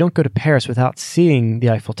sites. You don't go to Paris without seeing the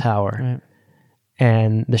Eiffel Tower Right.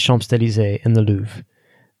 and the Champs-Élysées and the Louvre.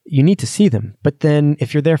 You need to see them. But then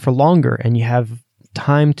if you're there for longer and you have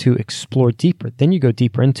time to explore deeper, then you go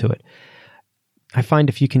deeper into it. I find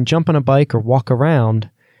if you can jump on a bike or walk around,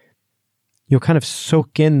 you'll kind of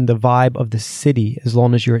soak in the vibe of the city as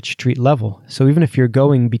long as you're at street level. So even if you're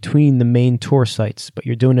going between the main tour sites, but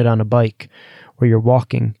you're doing it on a bike, or you're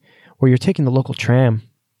walking, or you're taking the local tram,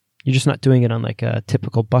 you're just not doing it on like a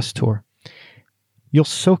typical bus tour, you'll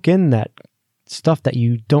soak in that stuff that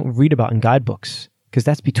you don't read about in guidebooks, because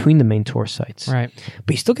that's between the main tour sites. Right.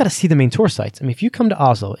 But you still got to see the main tour sites. I mean, if you come to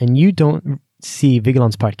Oslo and you don't see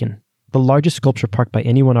Vigelandsparken, the largest sculpture park by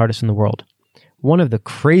any one artist in the world, one of the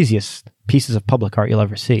craziest pieces of public art you'll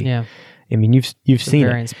ever see. Yeah. I mean, you've It's seen a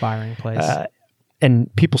very it. inspiring place.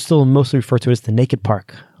 And people still mostly refer to it as the naked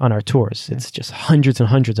park on our tours. It's just hundreds and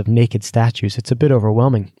hundreds of naked statues. It's a bit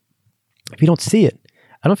overwhelming. If you don't see it,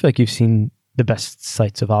 I don't feel like you've seen the best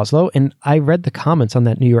sites of Oslo. And I read the comments on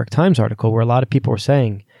that New York Times article where a lot of people were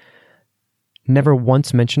saying, never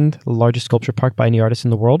once mentioned the largest sculpture park by any artist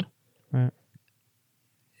in the world. Right.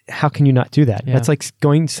 How can you not do that? Yeah. That's like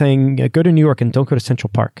saying, go to New York and don't go to Central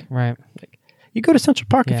Park. Right. You go to Central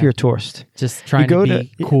Park Yeah. if you're a tourist. Just trying go to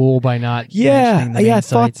be to- cool by not mentioning the I main thought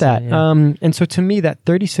sites. that. Yeah. And so to me, that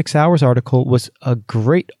 36 Hours article was a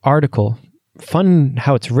great article. Fun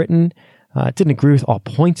how it's written. Didn't agree with all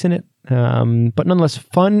points in it, but nonetheless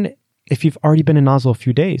fun if you've already been in Oslo a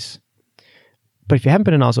few days. But if you haven't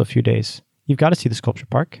been in Oslo a few days, you've got to see the sculpture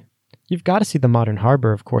park. You've got to see the modern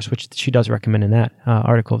harbor, of course, which she does recommend in that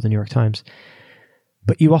article of the New York Times.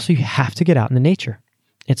 But you also have to get out in the nature.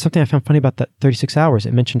 It's something I found funny about that 36 Hours.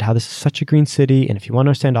 It mentioned how this is such a green city, and if you want to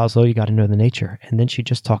understand Oslo, you got to know the nature. And then she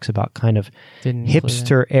just talks about kind of Didn't include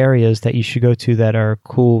hipster areas that you should go to that are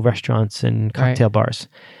cool restaurants and cocktail bars.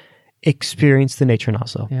 Experience the nature in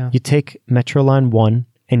Oslo. Yeah. You take Metro Line 1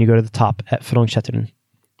 and you go to the top at Frognerseteren,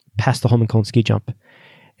 past the Holmenkollen ski jump.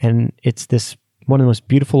 And it's this one of the most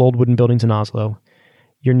beautiful old wooden buildings in Oslo.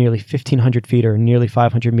 You're nearly 1,500 feet or nearly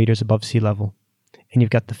 500 meters above sea level. And you've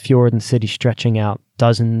got the fjord and the city stretching out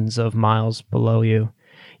dozens of miles below you.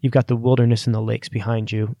 You've got the wilderness and the lakes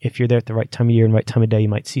behind you. If you're there at the right time of year and right time of day, you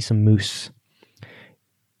might see some moose.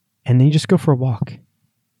 And then you just go for a walk.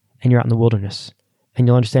 And you're out in the wilderness. And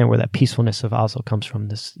you'll understand where that peacefulness of Oslo comes from.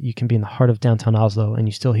 This, you can be in the heart of downtown Oslo and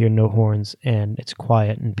you still hear no horns and it's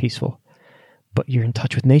quiet and peaceful. But you're in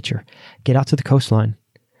touch with nature. Get out to the coastline.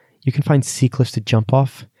 You can find sea cliffs to jump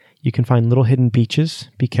off. You can find little hidden beaches.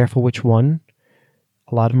 Be careful which one.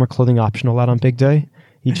 A lot of them are clothing optional out on Big Day.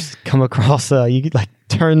 You just come across, you like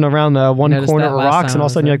turn around one Noticed corner that of last rocks and time all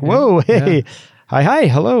of a I sudden you're was like, there. whoa, Yeah. hey, hi,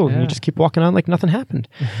 hello. And Yeah. you just keep walking on like nothing happened.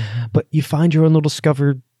 But you find your own little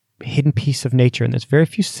discovered hidden piece of nature. And there's very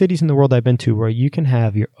few cities in the world I've been to where you can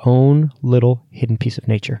have your own little hidden piece of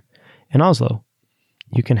nature. In Oslo,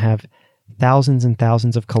 you can have thousands and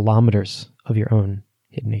thousands of kilometers of your own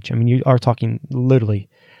hidden nature. I mean, you are talking literally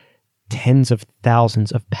tens of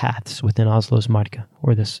thousands of paths within Oslo's Marka,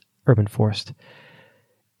 or this urban forest.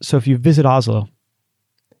 So if you visit Oslo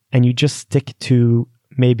and you just stick to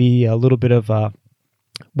maybe a little bit of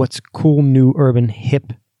what's cool, new, urban,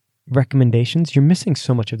 hip recommendations, you're missing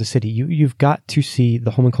so much of the city. You've got to see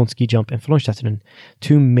the Holmenkollen ski jump and Frognerseteren,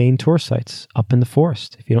 two main tour sites up in the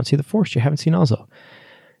forest. If you don't see the forest, you haven't seen Oslo.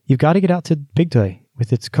 You've got to get out to Bygdøy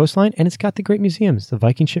with its coastline, and it's got the great museums. The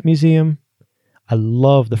Viking Ship Museum. I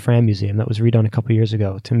love the Fram Museum that was redone a couple years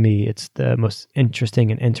ago. To me, it's the most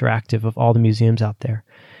interesting and interactive of all the museums out there.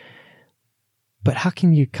 But how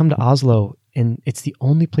can you come to Oslo and it's the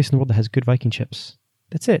only place in the world that has good Viking ships?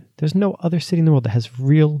 That's it. There's no other city in the world that has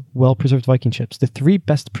real, well-preserved Viking ships. The 3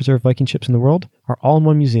 best preserved Viking ships in the world are all in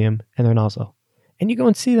one museum, and they're in Oslo. And you go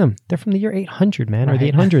and see them. They're from the year 800, man, or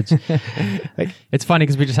the Right. 800s. It's funny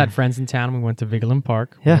because we just had friends in town. We went to Vigeland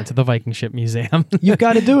Park. We Yeah. went to the Viking Ship Museum. You've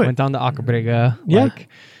got to do it. Went down to Akerbrygge. Yeah.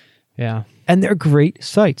 Yeah. And they're great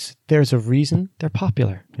sites. There's a reason they're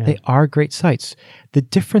popular. Yeah. They are great sites. The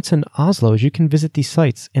difference in Oslo is you can visit these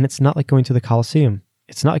sites, and it's not like going to the Colosseum.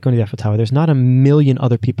 It's not like going to the Eiffel Tower. There's not a million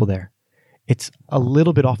other people there. It's a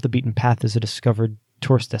little bit off the beaten path as a discovered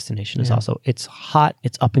tourist destination is Yeah. Oslo. It's hot.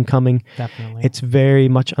 It's up and coming. Definitely. It's very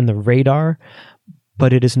much on the radar,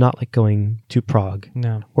 but it is not like going to Prague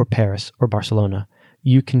No. or Paris or Barcelona.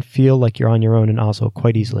 You can feel like you're on your own in Oslo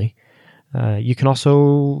quite easily. You can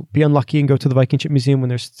also be unlucky and go to the Viking Ship Museum when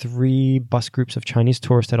there's 3 bus groups of Chinese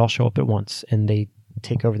tourists that all show up at once, and they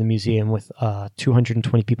take over the museum with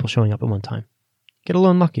 220 people showing up at one time. Get a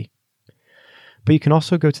little unlucky. But you can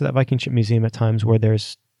also go to that Viking Ship Museum at times where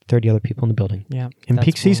there's 30 other people in the building. Yeah. In that's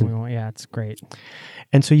peak what season. we want. Yeah, it's great.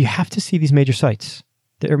 And so you have to see these major sites.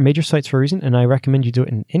 They're major sites for a reason, and I recommend you do it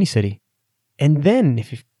in any city. And then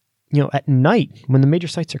if at night when the major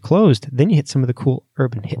sites are closed, then you hit some of the cool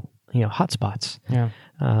urban hotspots. Yeah.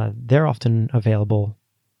 They're often available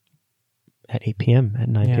at 8 p.m., at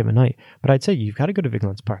 9 p.m. at night. But I'd say you've got to go to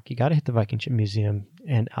Vigelandspark. You got to hit the Viking Ship Museum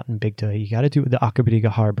and out in Bygda. You got to do the Akerbrygge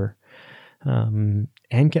Harbor and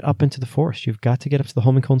get up into the forest. You've got to get up to the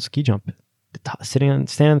Holmenkollen ski jump. Standing on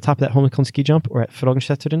the top of that Holmenkollen ski jump or at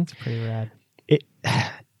Frognerseteren. Pretty rad.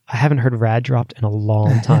 I haven't heard rad dropped in a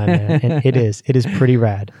long time, man. And it is pretty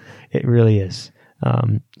rad. It really is.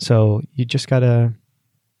 So you just got to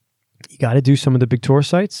do some of the big tour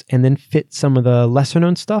sites and then fit some of the lesser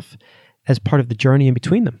known stuff as part of the journey in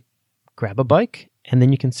between them. Grab a bike, and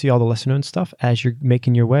then you can see all the lesser known stuff as you're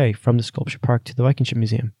making your way from the sculpture park to the Viking Ship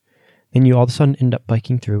Museum. Then you all of a sudden end up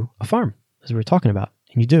biking through a farm, as we were talking about.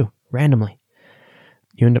 And you do, randomly.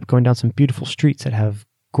 You end up going down some beautiful streets that have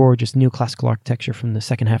gorgeous neoclassical architecture from the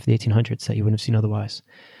second half of the 1800s that you wouldn't have seen otherwise.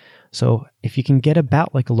 So if you can get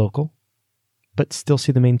about like a local, but still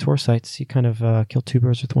see the main tour sites, you kind of kill 2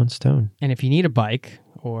 birds with one stone. And if you need a bike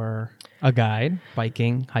or a guide,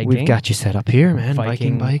 biking, hiking. We've got you set up here, man.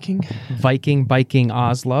 Viking.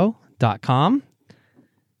 VikingBikingOslo.com.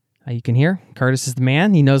 You can hear Curtis is the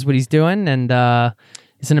man. He knows what he's doing, and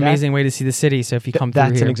it's an amazing way to see the city. So if you come through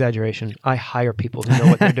that's here. an exaggeration. I hire people who know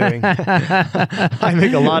what they're doing. I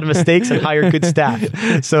make a lot of mistakes and hire good staff.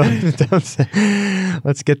 So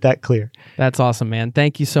let's get that clear. That's awesome, man.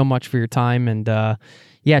 Thank you so much for your time. And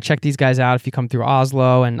check these guys out if you come through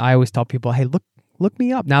Oslo. And I always tell people, hey, look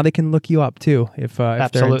me up. Now they can look you up too. If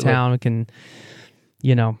they're in town, we can,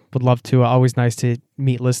 would love to. Always nice to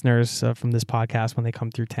meet listeners from this podcast when they come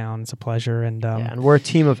through town. It's a pleasure. And and we're a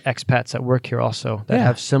team of expats that work here also that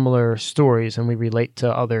have similar stories, and we relate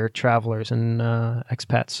to other travelers and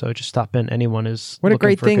expats. So just stop in. Anyone is what a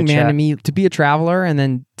great for thing, a man. To be a traveler and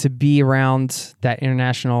then to be around that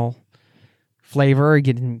international flavor,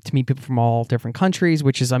 getting to meet people from all different countries,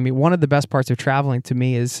 which is, one of the best parts of traveling to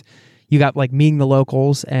me is you got like meeting the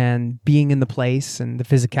locals and being in the place and the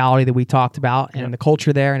physicality that we talked about and the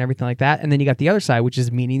culture there and everything like that. And then you got the other side, which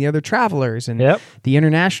is meeting the other travelers and the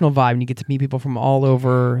international vibe. And you get to meet people from all over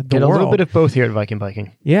the world. Get a little bit of both here at Viking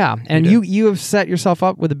Biking. Yeah. And you have set yourself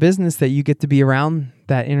up with a business that you get to be around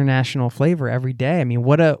that international flavor every day.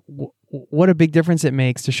 What a big difference it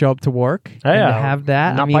makes to show up to work and to have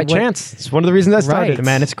that. Not by chance. It's one of the reasons I started. Right.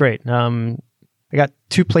 Man, it's great. I got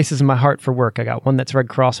 2 places in my heart for work. I got one that's Red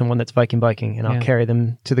Cross and one that's Viking Biking, and I'll carry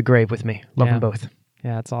them to the grave with me. Love them both.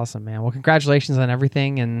 Yeah, it's awesome, man. Well, congratulations on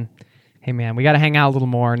everything, and hey, man, we got to hang out a little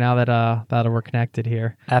more now that we're connected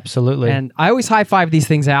here. Absolutely. And I always high five these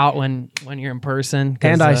things out when you're in person.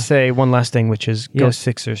 And I say one last thing, which is go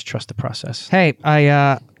Sixers, trust the process. Hey,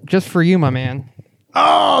 I just for you, my man.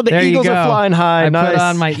 Oh, the Eagles are flying high. I nice. put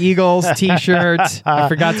on my Eagles t-shirt. I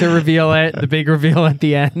forgot to reveal it, the big reveal at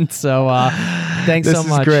the end. So thanks so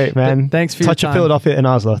much. This is great, man. Thanks for your time. Touch of Philadelphia in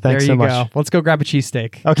Oslo. Thanks so much. There you go. Let's go grab a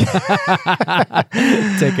cheesesteak. Okay.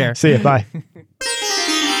 Take care. See you. Bye.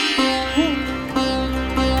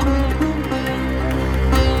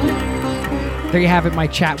 There you have it, my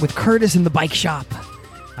chat with Curtis in the bike shop.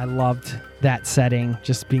 I loved that setting,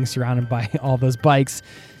 just being surrounded by all those bikes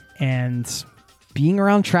and being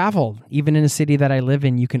around travel. Even in a city that I live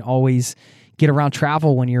in, you can always get around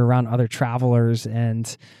travel when you're around other travelers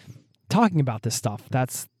and talking about this stuff.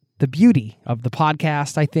 That's the beauty of the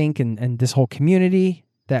podcast, I think, and this whole community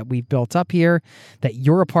that we've built up here, that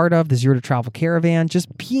you're a part of, the Zero to Travel Caravan.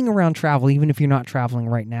 Just being around travel, even if you're not traveling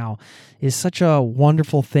right now, is such a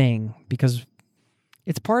wonderful thing because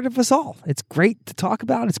it's part of us all. It's great to talk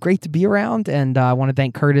about. It's great to be around. And I want to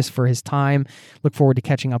thank Curtis for his time. Look forward to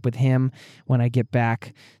catching up with him when I get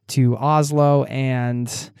back to Oslo.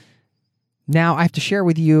 And now I have to share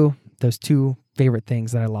with you those 2 favorite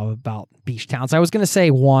things that I love about beach towns. I was going to say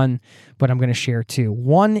one, but I'm going to share 2.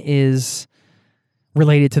 One is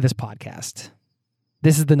related to this podcast.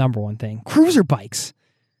 This is the number one thing. Cruiser bikes.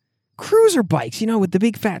 Cruiser bikes, with the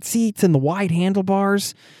big fat seats and the wide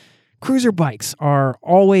handlebars. Cruiser bikes are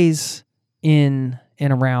always in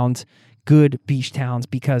and around good beach towns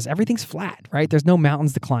because everything's flat, right? There's no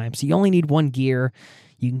mountains to climb. So you only need one gear.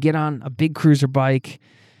 You can get on a big cruiser bike.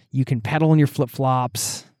 You can pedal in your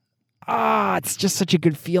flip-flops. It's just such a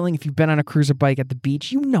good feeling. If you've been on a cruiser bike at the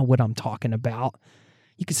beach, you know what I'm talking about.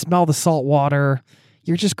 You can smell the salt water.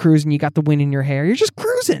 You're just cruising. You got the wind in your hair. You're just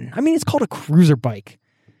cruising. I mean, it's called a cruiser bike.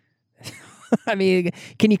 I mean,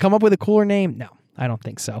 can you come up with a cooler name? No, I don't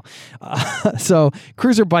think so. So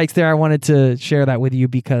cruiser bikes there. I wanted to share that with you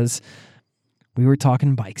because we were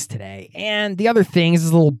talking bikes today. And the other thing is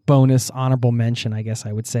a little bonus honorable mention, I guess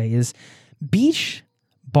I would say, is beach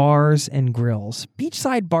bars and grills.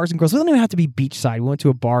 Beachside bars and grills. We don't even have to be beachside. We went to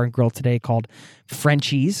a bar and grill today called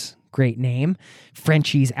Frenchie's. Great name.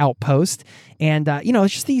 Frenchie's Outpost. And,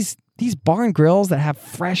 it's just these bar and grills that have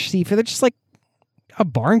fresh seafood. They're just like a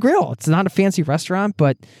bar and grill. It's not a fancy restaurant,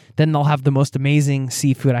 but then they'll have the most amazing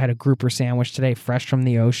seafood. I had a grouper sandwich today, fresh from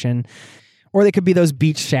the ocean. Or they could be those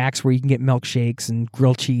beach shacks where you can get milkshakes and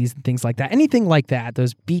grilled cheese and things like that. Anything like that.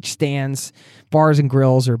 Those beach stands, bars and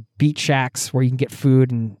grills, or beach shacks where you can get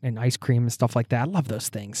food and ice cream and stuff like that. I love those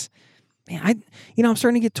things. Man, I'm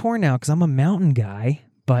starting to get torn now because I'm a mountain guy,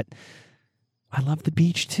 but I love the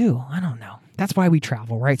beach too. I don't know. That's why we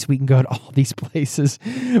travel, right? So we can go to all these places.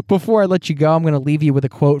 Before I let you go, I'm going to leave you with a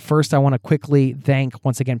quote. First, I want to quickly thank,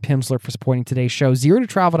 once again, Pimsleur for supporting today's show.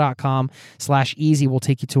 ZeroToTravel.com/easy will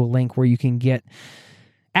take you to a link where you can get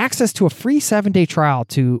access to a free 7-day trial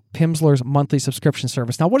to Pimsleur's monthly subscription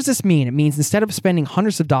service. Now, what does this mean? It means instead of spending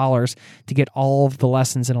hundreds of dollars to get all of the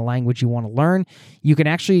lessons in a language you want to learn, you can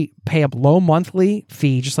actually pay a low monthly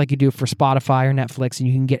fee, just like you do for Spotify or Netflix, and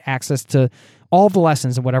you can get access to all of the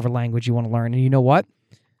lessons in whatever language you want to learn. And you know what?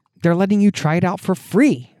 They're letting you try it out for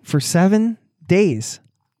free for 7 days.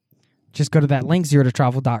 Just go to that link,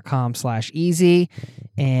 ZeroToTravel.com/easy,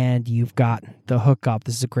 and you've got the hookup.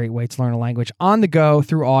 This is a great way to learn a language on the go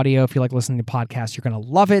through audio. If you like listening to podcasts, you're going to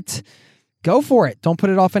love it. Go for it. Don't put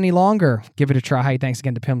it off any longer. Give it a try. Thanks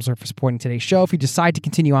again to Pimsleur for supporting today's show. If you decide to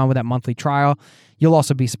continue on with that monthly trial, you'll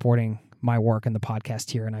also be supporting my work and the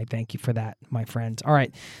podcast here, and I thank you for that, my friend. All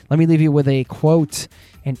right, let me leave you with a quote,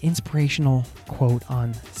 an inspirational quote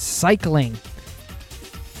on cycling.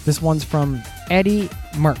 This one's from Eddie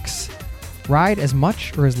Merckx. Ride as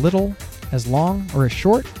much or as little, as long or as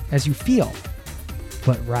short as you feel,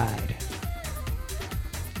 but ride.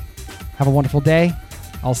 Have a wonderful day.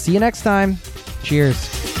 I'll see you next time. Cheers.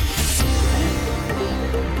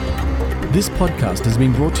 This podcast has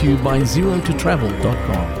been brought to you by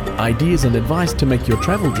ZeroToTravel.com. Ideas and advice to make your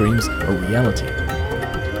travel dreams a reality.